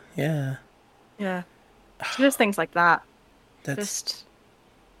 Oh, yeah. Yeah. So just things like that. That's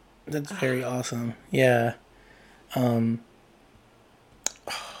very awesome. Yeah. I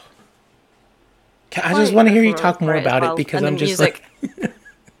just want to hear you talk more about it because I'm just music, like...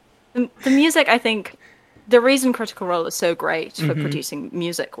 the music, I think, the reason Critical Role is so great for producing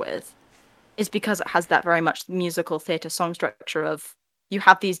music with is because it has that very much musical theatre song structure of you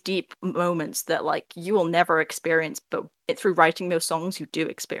have these deep moments that like you will never experience, but through writing those songs you do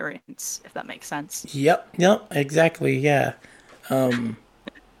experience, if that makes sense. Yep, exactly, yeah.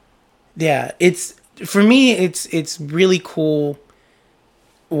 Yeah, it's for me it's really cool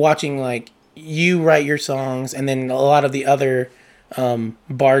watching like you write your songs and then a lot of the other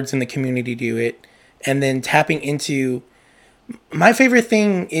bards in the community do it, and then tapping into my favorite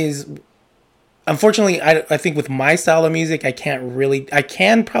thing is, unfortunately, I think with my style of music, I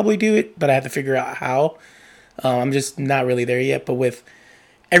can probably do it, but I have to figure out how. I'm just not really there yet. But with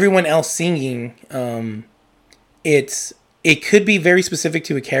everyone else singing, it could be very specific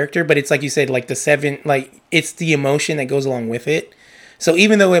to a character, but it's like you said, like it's the emotion that goes along with it. So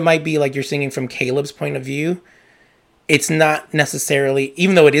even though it might be like you're singing from Caleb's point of view, it's not necessarily,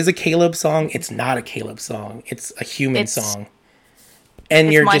 even though it is a Caleb song, it's not a Caleb song. It's a human song. And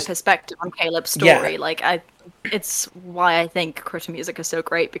it's you're my perspective on Caleb's story. Yeah. It's why I think Critter music is so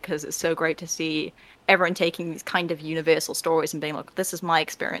great, because it's so great to see everyone taking these kind of universal stories and being like, this is my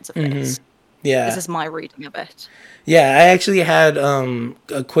experience of this. Yeah. This is my reading of it. Yeah, I actually had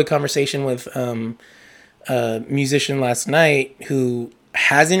a quick conversation with a musician last night who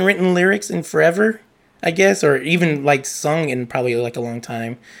hasn't written lyrics in forever, I guess, or even like sung in probably like a long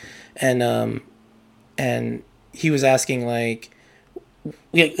time. And he was asking like,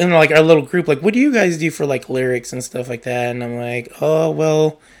 in like our little group, like, what do you guys do for like lyrics and stuff like that? And I'm like, oh,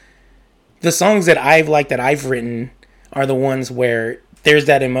 well, the songs that I've written are the ones where there's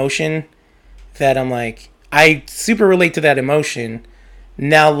that emotion that I'm like, I super relate to that emotion.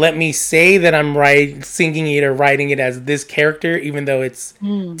 Now let me say that I'm singing it or writing it as this character, even though it's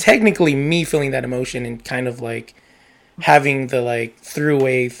technically me feeling that emotion and kind of like having the like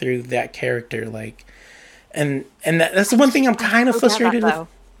through that character, like. And that's the one thing I'm kind of frustrated with.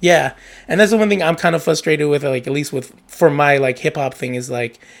 Yeah, and that's the one thing I'm kind of frustrated with, like at least for my like hip hop thing, is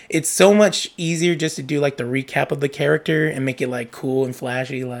like it's so much easier just to do like the recap of the character and make it like cool and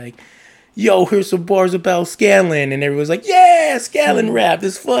flashy, like, yo, here's some bars about Scanlan, and everyone's like, yeah, Scanlan rap,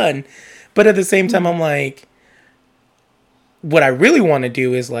 it's fun. But at the same time, I'm like, what I really want to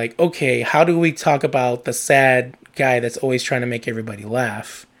do is like, okay, how do we talk about the sad guy that's always trying to make everybody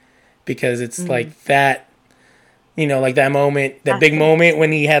laugh? Because it's like that. You know, like that moment, that big moment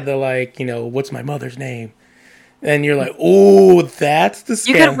when he had the like, you know, what's my mother's name? And you're like, oh, that's the scam.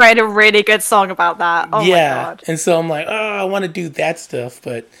 You could write a really good song about that. Oh my god. And so I'm like, oh, I want to do that stuff,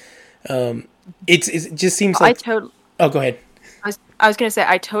 but it just seems I like. totally. Oh, go ahead. I was gonna say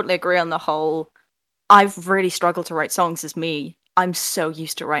I totally agree on the whole. I've really struggled to write songs as me. I'm so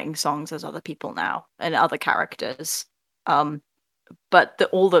used to writing songs as other people now and other characters. But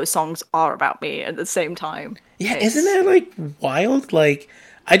all those songs are about me at the same time. Yeah, isn't that like wild? Like,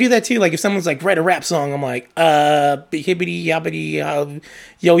 I do that too. Like, if someone's like, write a rap song, I'm like, hibbity yabbity,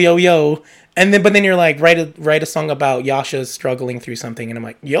 yo yo yo, but then you're like, write a song about Yasha struggling through something, and I'm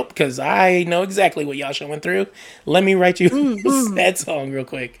like, yep, because I know exactly what Yasha went through. Let me write you a sad song real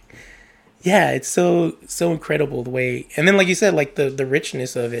quick. Yeah, it's so incredible the way, and then like you said, like the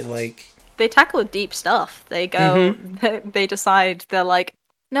richness of it, like. They tackle deep stuff. They go, they decide, they're like,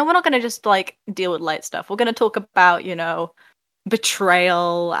 no, we're not going to just like deal with light stuff. We're going to talk about,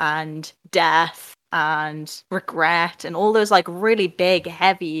 betrayal and death and regret and all those like really big,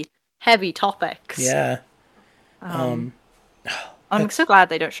 heavy topics. Yeah. I'm so glad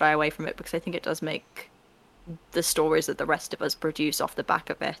they don't shy away from it because I think it does make the stories that the rest of us produce off the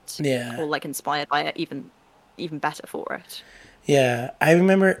back of it, or like inspired by it, even better for it. Yeah, I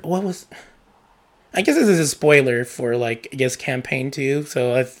remember I guess this is a spoiler for like I guess campaign 2,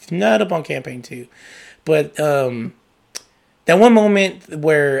 so I'm not up on campaign 2. But that one moment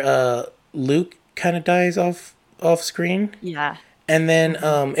where Luke kind of dies off screen. Yeah. And then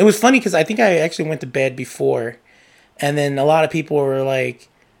it was funny because I think I actually went to bed before, and then a lot of people were like,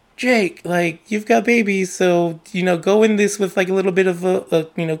 Jake, like you've got babies, so go in this with like a little bit of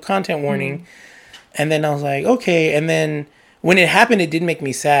a content warning. And then I was like, okay, and then when it happened, it did make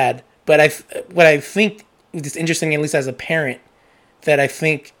me sad. But what I think is interesting, at least as a parent, that I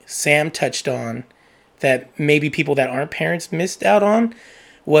think Sam touched on, that maybe people that aren't parents missed out on,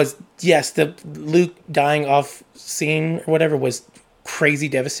 was, yes, the Luke dying off scene or whatever was crazy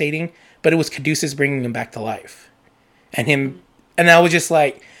devastating, but it was Caduceus bringing him back to life. And I was just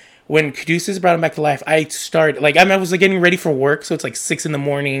like, when Caduceus brought him back to life, I started, like, I was like getting ready for work, so it's like 6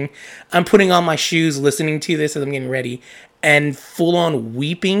 a.m. I'm putting on my shoes, listening to this as I'm getting ready, and full on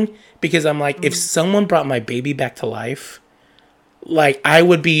weeping, because I'm like, if someone brought my baby back to life, like, I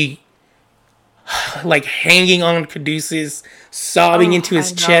would be, like, hanging on Caduceus, sobbing into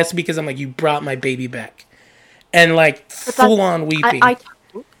his chest, because I'm like, you brought my baby back. And, like, full on weeping. I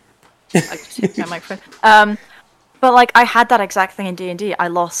just hit my microphone. But, like, I had that exact thing in D&D.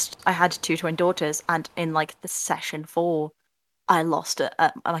 I had 2 twin daughters, and in, like, the session 4, I lost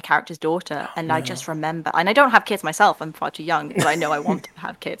my character's daughter, and I just remember, and I don't have kids myself, I'm far too young, but I know I want to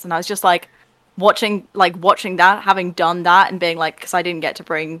have kids, and I was just, like, watching that, having done that, and being, like, because I didn't get to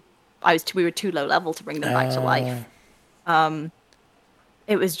bring, we were too low level to bring them back to life.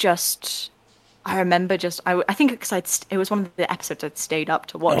 It was just... I remember I think because it was one of the episodes I'd stayed up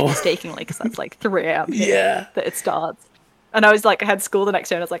to watch mistakenly, because that's like 3 a.m. that it starts. And I was like, I had school the next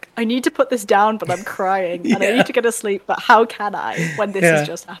day, and I was like, I need to put this down, but I'm crying, and I need to go to sleep, but how can I when this has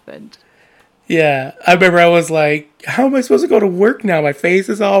just happened? Yeah, I remember I was like, how am I supposed to go to work now? My face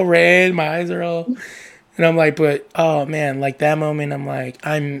is all red, my eyes are all... And I'm like, but, oh man, like that moment, I'm like,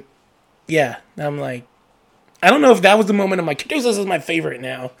 I don't know if that was the moment I'm like, this is my favorite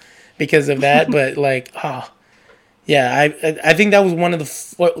now, because of that, but like, I think that was one of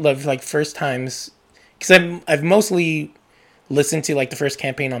the first times, because I've mostly listened to like the first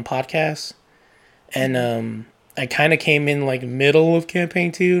campaign on podcasts, and I kind of came in like middle of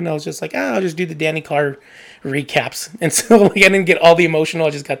campaign 2, and I was just like, I'll just do the Danny Carr recaps, and so like I didn't get all the emotional, I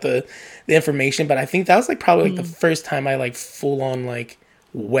just got the information. But I think that was like probably like the first time I like full on like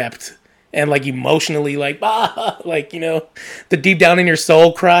wept. And like emotionally, like like the deep down in your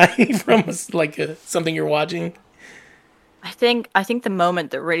soul cry from like something you're watching. I think the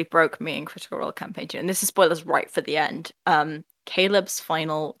moment that really broke me in Critical Role Campaign 2, and this is spoilers right for the end. Caleb's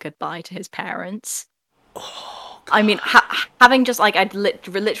final goodbye to his parents. Oh, God. I mean, having just like I'd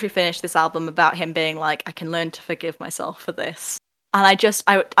literally finished this album about him being like, I can learn to forgive myself for this. And I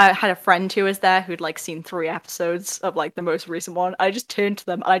had a friend who was there who'd like seen 3 episodes of like the most recent one. I just turned to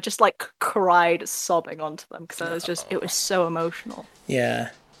them and I just like cried sobbing onto them because it was so emotional.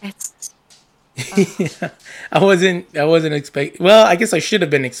 Yeah. It's yeah. I wasn't expecting, well, I guess I should have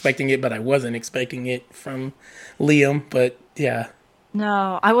been expecting it, but I wasn't expecting it from Liam, but yeah.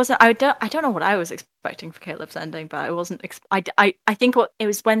 No, I wasn't. I don't know what I was expecting for Caleb's ending, but I wasn't I think it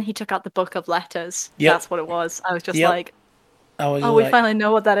was when he took out the book of letters. Yep. That's what it was. I was just like, we finally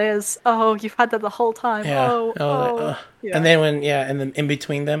know what that is. Oh, you've had that the whole time. Yeah. Yeah. And then and then in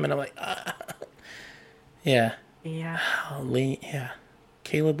between them, and I'm like, yeah. Yeah. Holy, yeah.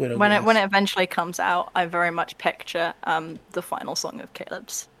 Caleb Widow. When it eventually comes out, I very much picture the final song of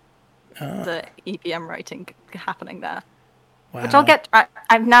Caleb's, the EPM writing happening there. Wow. Which I'll get.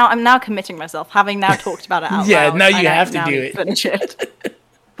 I'm now committing myself, having now talked about it out Yeah, loud. now you I have to now do need it. Finish it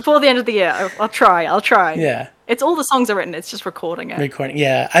before the end of the year. I'll try. Yeah. It's all the songs are written. It's just recording it.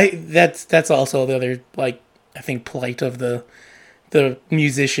 Yeah, that's also the other, like, I think plight of the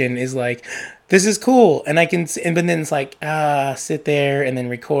musician is like, this is cool, and but then it's like, sit there and then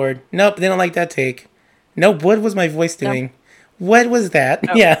record. Nope, they don't like that take. Nope, what was my voice doing? Nope. What was that?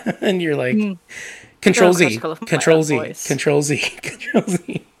 Nope. Yeah, and you're like, Control Z, Control Z, Control Z, Control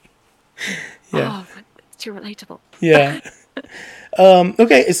Z. Yeah. Oh, it's too relatable. Yeah.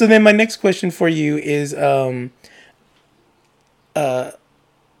 Okay, so then my next question for you is, this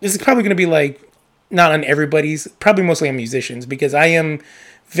is probably going to be like, not on everybody's, probably mostly on musicians, because I am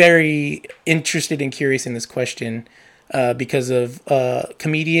very interested and curious in this question because of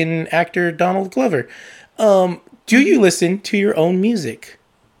comedian actor Donald Glover. Do you listen to your own music?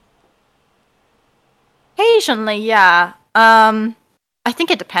 Occasionally, yeah. I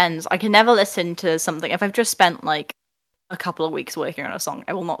think it depends. I can never listen to something if I've just spent like a couple of weeks working on a song.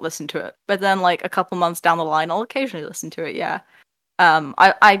 I will not listen to it. But then, like a couple months down the line, I'll occasionally listen to it. Yeah.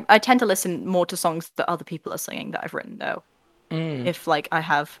 I tend to listen more to songs that other people are singing that I've written though. If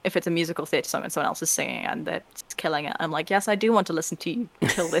it's a musical theatre song and someone else is singing and they're killing it, I'm like, yes, I do want to listen to you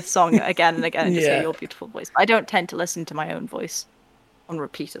kill this song again and again and just hear your beautiful voice. I don't tend to listen to my own voice on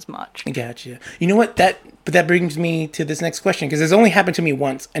repeat as much. Gotcha. You know what? That brings me to this next question, because it's only happened to me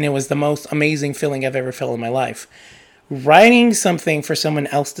once, and it was the most amazing feeling I've ever felt in my life. Writing something for someone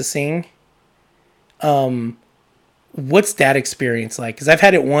else to sing. What's that experience like? Because I've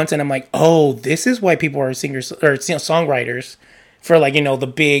had it once, and I'm like, oh, this is why people are singers or songwriters for, like,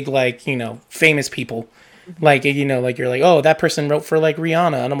 the big, like, famous people. Like, like you're like, oh, that person wrote for like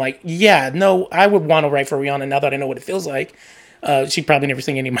Rihanna, and I'm like, yeah, no, I would want to write for Rihanna now that I know what it feels like. She'd probably never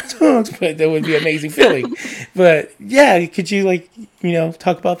sing any of my songs, but that would be an amazing feeling. But yeah, could you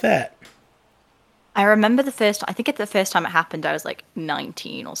talk about that? I remember the first time it happened, I was like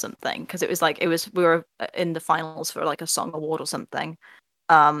 19 or something, because we were in the finals for like a song award or something.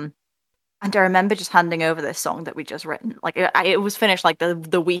 And I remember just handing over this song that we'd just written. Like it was finished like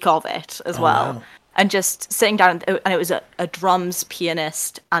the week of it as well. Wow. And just sitting down, and it was a drums,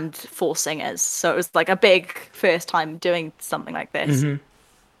 pianist, and 4 singers. So it was like a big first time doing something like this. Mm-hmm.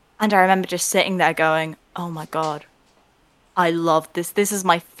 And I remember just sitting there going, oh my God, I love this. This is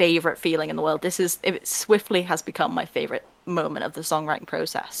my favorite feeling in the world. It swiftly has become my favorite moment of the songwriting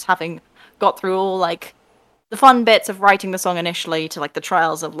process. Having got through all like the fun bits of writing the song initially to like the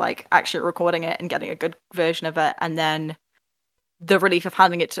trials of like actually recording it and getting a good version of it, and then the relief of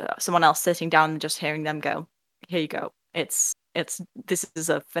handing it to someone else, sitting down and just hearing them go, here you go. This is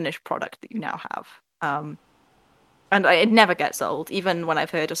a finished product that you now have. And it never gets old. Even when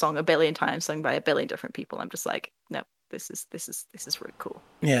I've heard a song a billion times sung by a billion different people, I'm just like, no, this is really cool.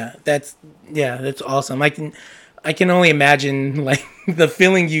 Yeah, that's awesome. I can only imagine like the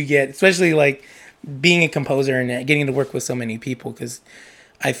feeling you get, especially like being a composer and getting to work with so many people. Because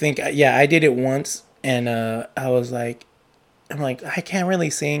I think, I did it once, and I'm like, I can't really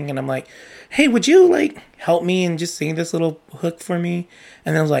sing, and I'm like, hey, would you like help me and just sing this little hook for me?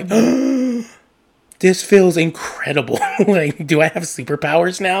 And I was like, oh, this feels incredible. Like, do I have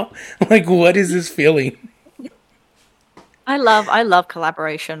superpowers now? Like, what is this feeling? I love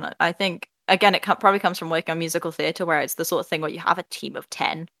collaboration. I think, again, it probably comes from working on musical theatre, where it's the sort of thing where you have a team of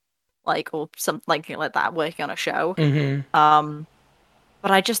 10, like, or something like that, working on a show. Mm-hmm.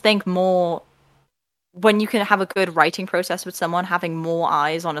 But I just think more, when you can have a good writing process with someone, having more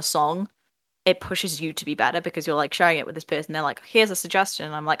eyes on a song, it pushes you to be better, because you're like sharing it with this person. They're like, here's a suggestion.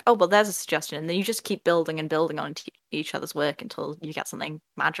 And I'm like, oh, well, there's a suggestion. And then you just keep building and building on each other's work until you get something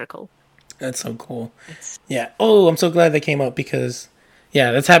magical. That's so cool. Yeah. Oh, I'm so glad that came up, because,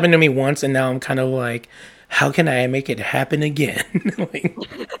 yeah, that's happened to me once. And now I'm kind of like, how can I make it happen again? Like,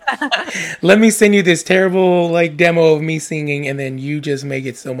 let me send you this terrible like demo of me singing, and then you just make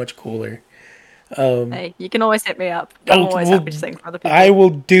it so much cooler. Hey, you can always hit me up. I'm always happy to sing for other people. I will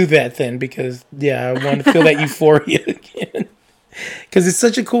do that then, because I want to feel that euphoria again. Because it's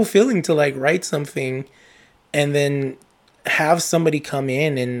such a cool feeling to like write something and then have somebody come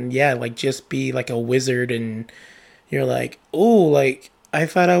in and like just be like a wizard, and you're like, oh, like I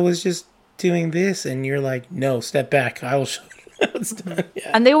thought I was just doing this, and you're like, no, step back, I will show you.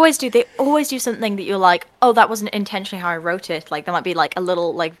 Yeah. And they always do something that you're like, oh, that wasn't intentionally how I wrote it. Like there might be like a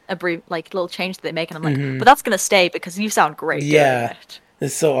little like a brief like little change that they make, and I'm like, but that's gonna stay because you sound great. Yeah,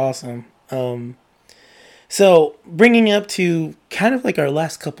 it's so awesome. So, bringing up to kind of like our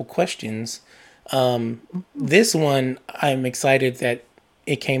last couple questions, this one I'm excited that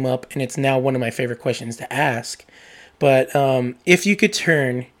it came up, and it's now one of my favorite questions to ask. But if you could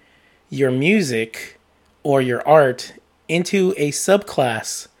turn your music or your art into a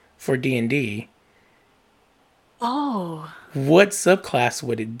subclass for D&D, what subclass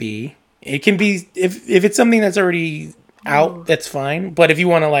would it be? It can be, if it's something that's already out, that's fine. But if you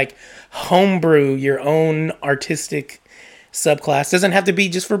want to like homebrew your own artistic subclass, doesn't have to be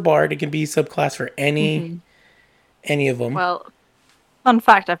just for Bard. It can be subclass for any of them. Well, fun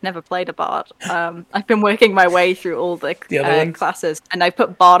fact, I've never played a Bard. I've been working my way through all the other ones? classes, and I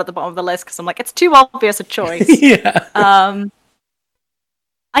put Bard at the bottom of the list because I'm like, it's too obvious a choice. Yeah. I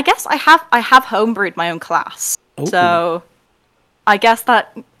guess I have homebrewed my own class. Ooh. So I guess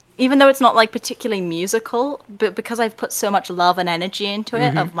that even though it's not like particularly musical, but because I've put so much love and energy into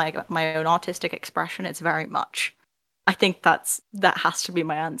it of my own artistic expression, it's very much. I think that has to be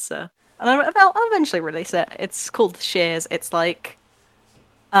my answer, and I'll eventually release it. It's called Shears. It's like,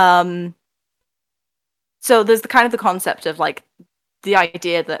 so there's the kind of the concept of like the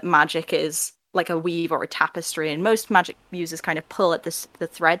idea that magic is like a weave or a tapestry, and most magic users kind of pull at the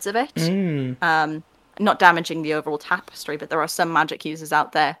threads of it. Not damaging the overall tapestry, but there are some magic users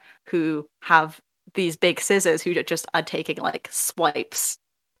out there who have these big scissors who just are taking like swipes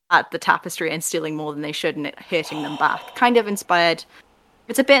at the tapestry and stealing more than they should, and it hurting them back. Kind of inspired.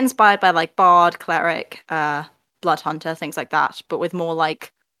 It's a bit inspired by like Bard, Cleric, Blood Hunter, things like that, but with more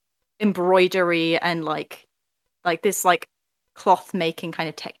like embroidery and like this like cloth making kind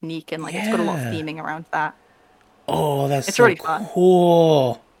of technique, and like it's got a lot of theming around that. Oh, it's really fun.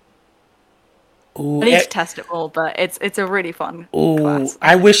 Cool. Ooh, I need to test it all, but it's a really fun class.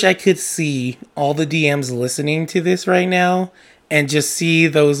 I wish I could see all the DMs listening to this right now and just see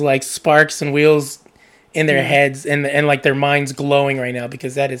those like sparks and wheels in their heads and like their minds glowing right now,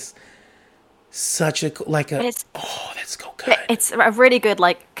 because that is such a that's so good. It's a really good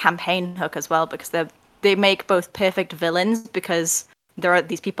like campaign hook as well, because they make both perfect villains, because there are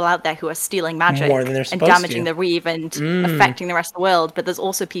these people out there who are stealing magic more than they're and supposed damaging to. the weave and affecting the rest of the world. But there are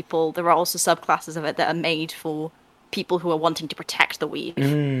also subclasses of it that are made for people who are wanting to protect the weave.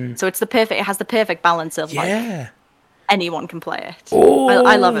 So it has the perfect balance of like anyone can play it. Oh,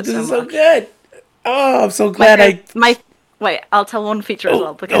 I love it this so is much. so good. Oh, I'm so glad Wait, I'll tell one feature as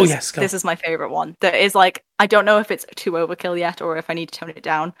well, because this is my favorite one. There is like, I don't know if it's too overkill yet or if I need to tone it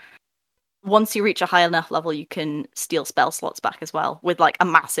down. Once you reach a high enough level, you can steal spell slots back as well, with like a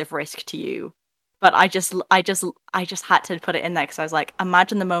massive risk to you. But I just had to put it in there because I was like,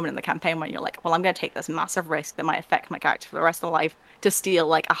 imagine the moment in the campaign when you're like, well, I'm going to take this massive risk that might affect my character for the rest of their life to steal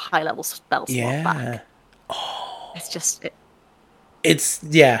like a high level spell slot back. Oh, it's just.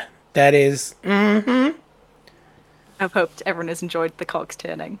 That is. I've hoped everyone has enjoyed the cogs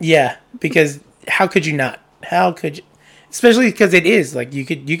turning. Yeah, because how could you not? How could you? Especially because it is like you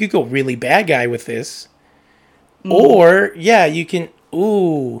could go really bad guy with this, or you can.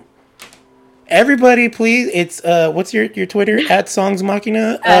 Ooh, everybody, please! It's what's your Twitter at Songs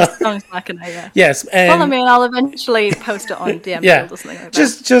Machina? Songs Machina, yeah. Yes, and follow me, and I'll eventually post it on DM Guild or something like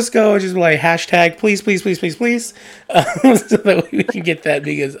that. Just go, just like hashtag please, so that we can get that,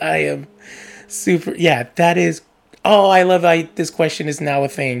 because I am super. Yeah, that is. Oh, I love how this question is now a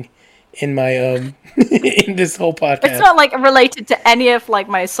thing in my in this whole podcast. It's not like related to any of like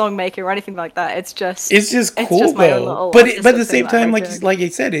my song making or anything like that. It's just cool just though. But at the same time, like I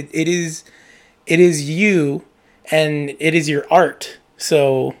said, it is you and it is your art.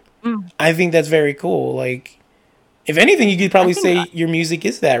 So I think that's very cool. Like, if anything, you could probably say your music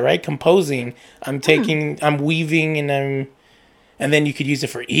is that, right? Composing. I'm weaving, and then you could use it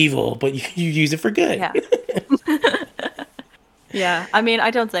for evil, but you use it for good. Yeah. Yeah, I mean,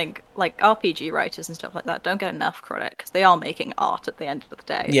 I don't think like RPG writers and stuff like that don't get enough credit, because they are making art at the end of the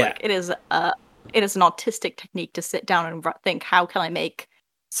day. Yeah, like, it is an artistic technique to sit down and think, how can I make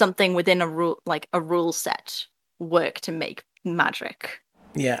something within a rule set work to make magic?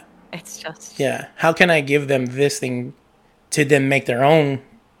 Yeah, it's just how can I give them this thing to then make their own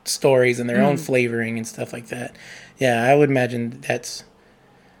stories and their own flavoring and stuff like that? Yeah, I would imagine that's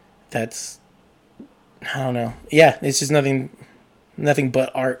I don't know. Yeah, it's just nothing but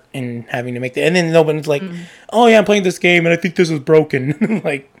art and having to make that. And then nobody's like, oh yeah, I'm playing this game and I think this is broken.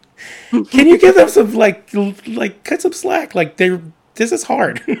 Like, can you give them some like cut some slack? Like, this is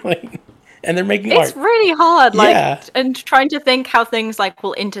hard. Like, and they're making It's art. really hard, like, Yeah. and trying to think how things like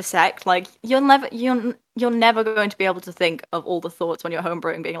will intersect. Like, you're never going to be able to think of all the thoughts when you're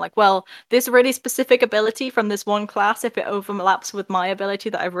homebrewing, being like, well, this really specific ability from this one class, if it overlaps with my ability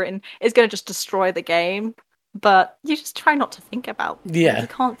that I've written, is going to just destroy the game. But you just try not to think about. Yeah. You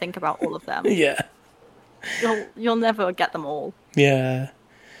can't think about all of them. Yeah. You'll never get them all. Yeah.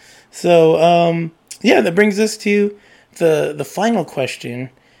 So, yeah, that brings us to the final question,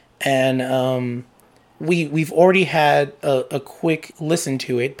 and we've already had a quick listen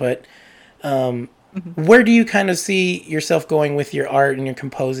to it, but where do you kind of see yourself going with your art and your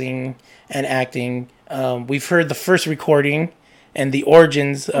composing and acting? We've heard the first recording and the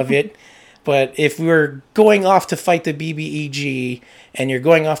origins of it, but if we're going off to fight the BBEG and you're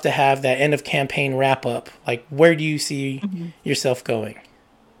going off to have that end of campaign wrap up, like, where do you see yourself going?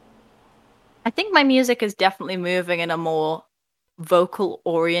 I think my music is definitely moving in a more vocal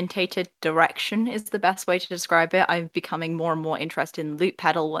orientated direction is the best way to describe it. I'm becoming more and more interested in loop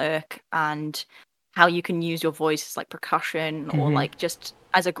pedal work and how you can use your voice as like percussion or like just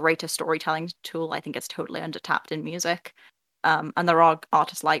as a greater storytelling tool. I think it's totally undertapped in music. And there are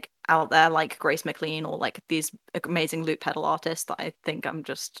artists like out there like Grace McLean or like these amazing loop pedal artists that I think I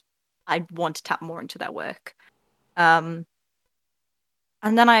want to tap more into their work. And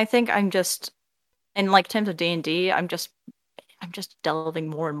then I think I'm just in like terms of D&D, I'm just delving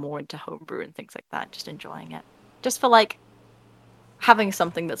more and more into homebrew and things like that, just enjoying it. Just for like having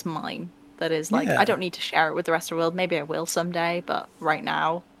something that's mine that is like I don't need to share it with the rest of the world. Maybe I will someday, but right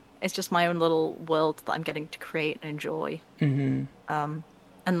now it's just my own little world that I'm getting to create and enjoy.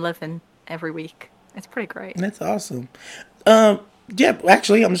 And live in every week. It's pretty great. That's awesome. Yeah,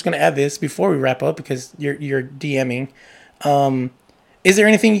 actually, I'm just going to add this before we wrap up because you're DMing. Is there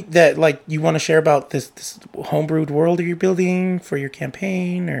anything that like you want to share about this homebrewed world you're building for your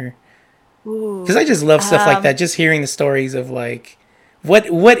campaign, or? Because I just love stuff like that. Just hearing the stories of like, what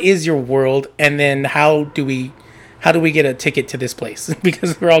is your world, and then how do we get a ticket to this place?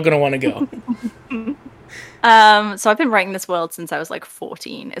 Because we're all going to want to go. So I've been writing this world since I was like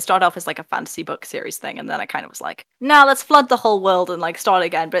 14. It started off as like a fantasy book series thing, and then I kind of was like, nah, let's flood the whole world and like start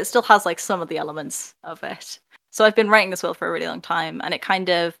again. But it still has like some of the elements of it. So I've been writing this world for a really long time, and it kind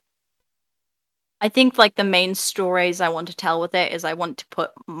of, I think like the main stories I want to tell with it is I want to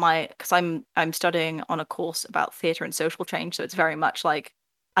put because I'm studying on a course about theatre and social change, so it's very much like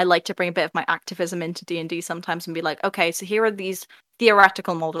I like to bring a bit of my activism into D&D sometimes and be like, okay, so here are these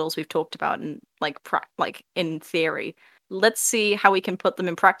theoretical models we've talked about and like in theory. Let's see how we can put them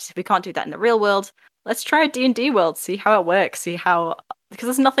in practice. If we can't do that in the real world, let's try a D&D world, see how it works, because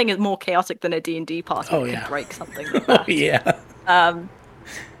there's nothing more chaotic than a D&D party that can break something like that. Yeah.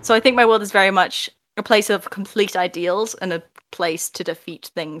 So I think my world is very much a place of complete ideals and a place to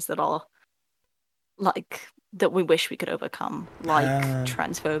defeat things that are like that we wish we could overcome, like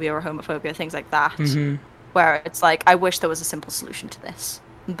transphobia or homophobia, things like that. Where it's like, I wish there was a simple solution to this,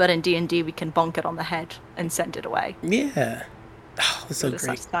 but in D&D we can bonk it on the head and send it away. Yeah. Oh, that's so great.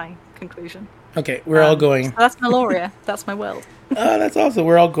 Satisfying conclusion. Okay, we're all going. So that's Meloria. That's my world. Oh, that's awesome.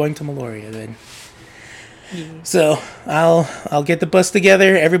 We're all going to Meloria then. Yeah. So I'll get the bus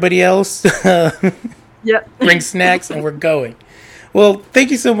together. Everybody else, bring snacks, and we're going. Well,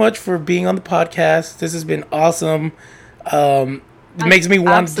 thank you so much for being on the podcast. This has been awesome. It makes me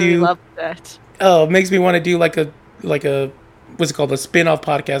want to do. Loved it. Oh, it makes me want to do like a what's it called, a spin-off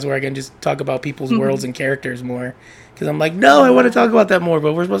podcast where I can just talk about people's worlds and characters more. Because I'm like, no, I want to talk about that more,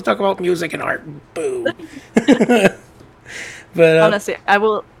 but we're supposed to talk about music and art. Boo. But honestly,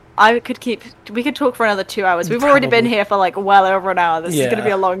 we could talk for another 2 hours. We've already been here for like well over an hour. This is going to be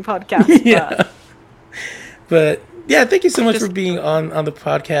a long podcast. Yeah. But yeah, thank you so much for being on the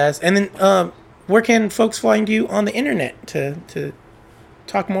podcast. And then where can folks find you on the internet to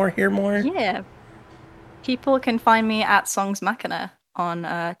talk more, hear more? Yeah. People can find me at Songs Machina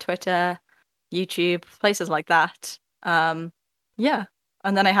on Twitter, YouTube, places like that. Yeah.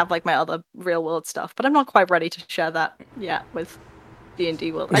 And then I have like my other real world stuff, but I'm not quite ready to share that yet with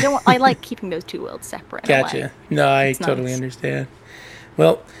D&D world. I like keeping those two worlds separate. Gotcha. No, I totally understand.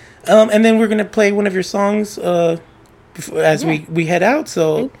 Well, and then we're going to play one of your songs as we head out.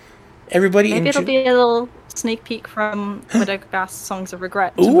 So everybody maybe it'll be a little sneak peek from Widowgast Songs of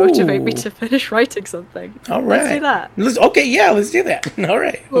Regret to motivate me to finish writing something. All right. Let's do that. Let's do that. All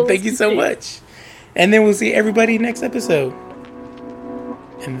right. Well, thank you so much. And then we'll see everybody next episode.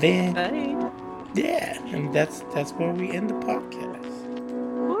 And then, and that's where we end the podcast.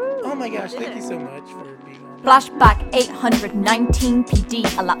 Woo. Oh my gosh, thank you so much for being on. Flashback 819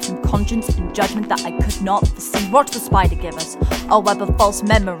 PD, a lapse in conscience and judgment that I could not foresee. What the spider give us? A web of false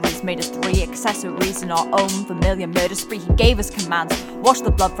memories made us 3 accessories in our own familiar murder spree. He gave us commands, washed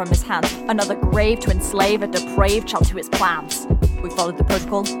the blood from his hands. Another grave to enslave a depraved child to his plans. We followed the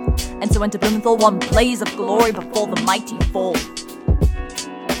protocol, and so went to Blumenthal, one blaze of glory before the mighty fall.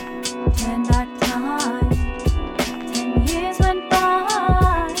 Turn back time, 10 years went by.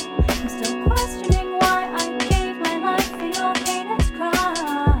 I'm still questioning why I gave my life for your heinous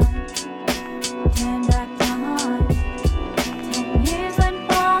crime. Turn back time, 10 years went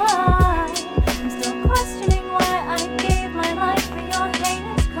by. I'm still questioning why I gave my life for your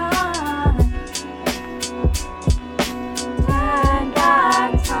heinous crime. Turn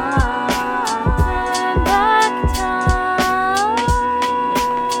back time, back time.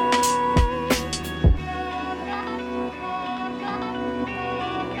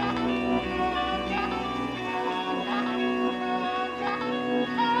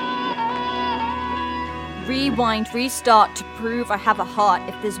 Rewind, restart to prove I have a heart.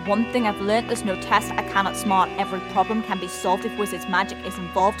 If there's one thing I've learnt, there's no test I cannot smart. Every problem can be solved if wizard's magic is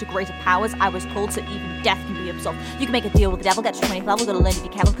involved. To greater powers I was called, so even death can be absolved. You can make a deal with the devil, get to 20th level, gotta learn to be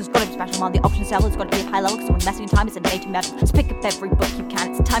careful, cause gotta be special on the option level, it's gotta be of high level, cause when messing in time is made to metal. Just pick up every book you can,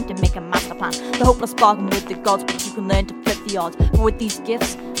 it's time to make a master plan. The hopeless bargain with the gods, but you can learn to flip the odds. But with these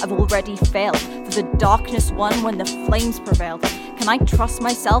gifts, I've already failed. For the darkness won when the flames prevailed. Can I trust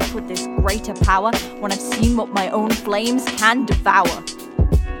myself with this greater power when I've seen what my own flames can devour?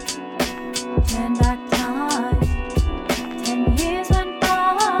 Turn back time, 10 years went by.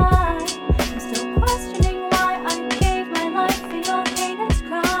 I'm still questioning why I gave my life for your heinous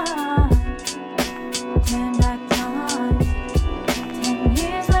crime. Turn back time, 10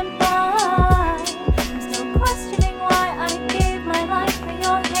 years went by. I'm still questioning why I gave my life for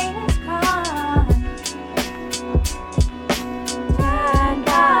your heinous crime. Turn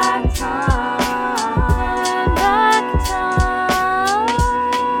back time, back time.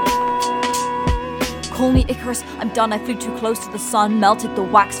 Call me Icarus, I'm done. I flew too close to the sun, melted the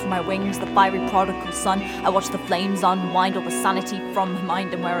wax from my wings, the fiery prodigal son. I watched the flames unwind all the sanity from my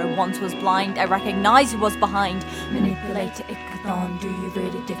mind, and where I once was blind, I recognize who was behind. Manipulator Icathon, do you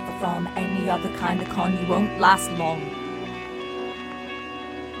really differ from any other kind of con? You won't last long.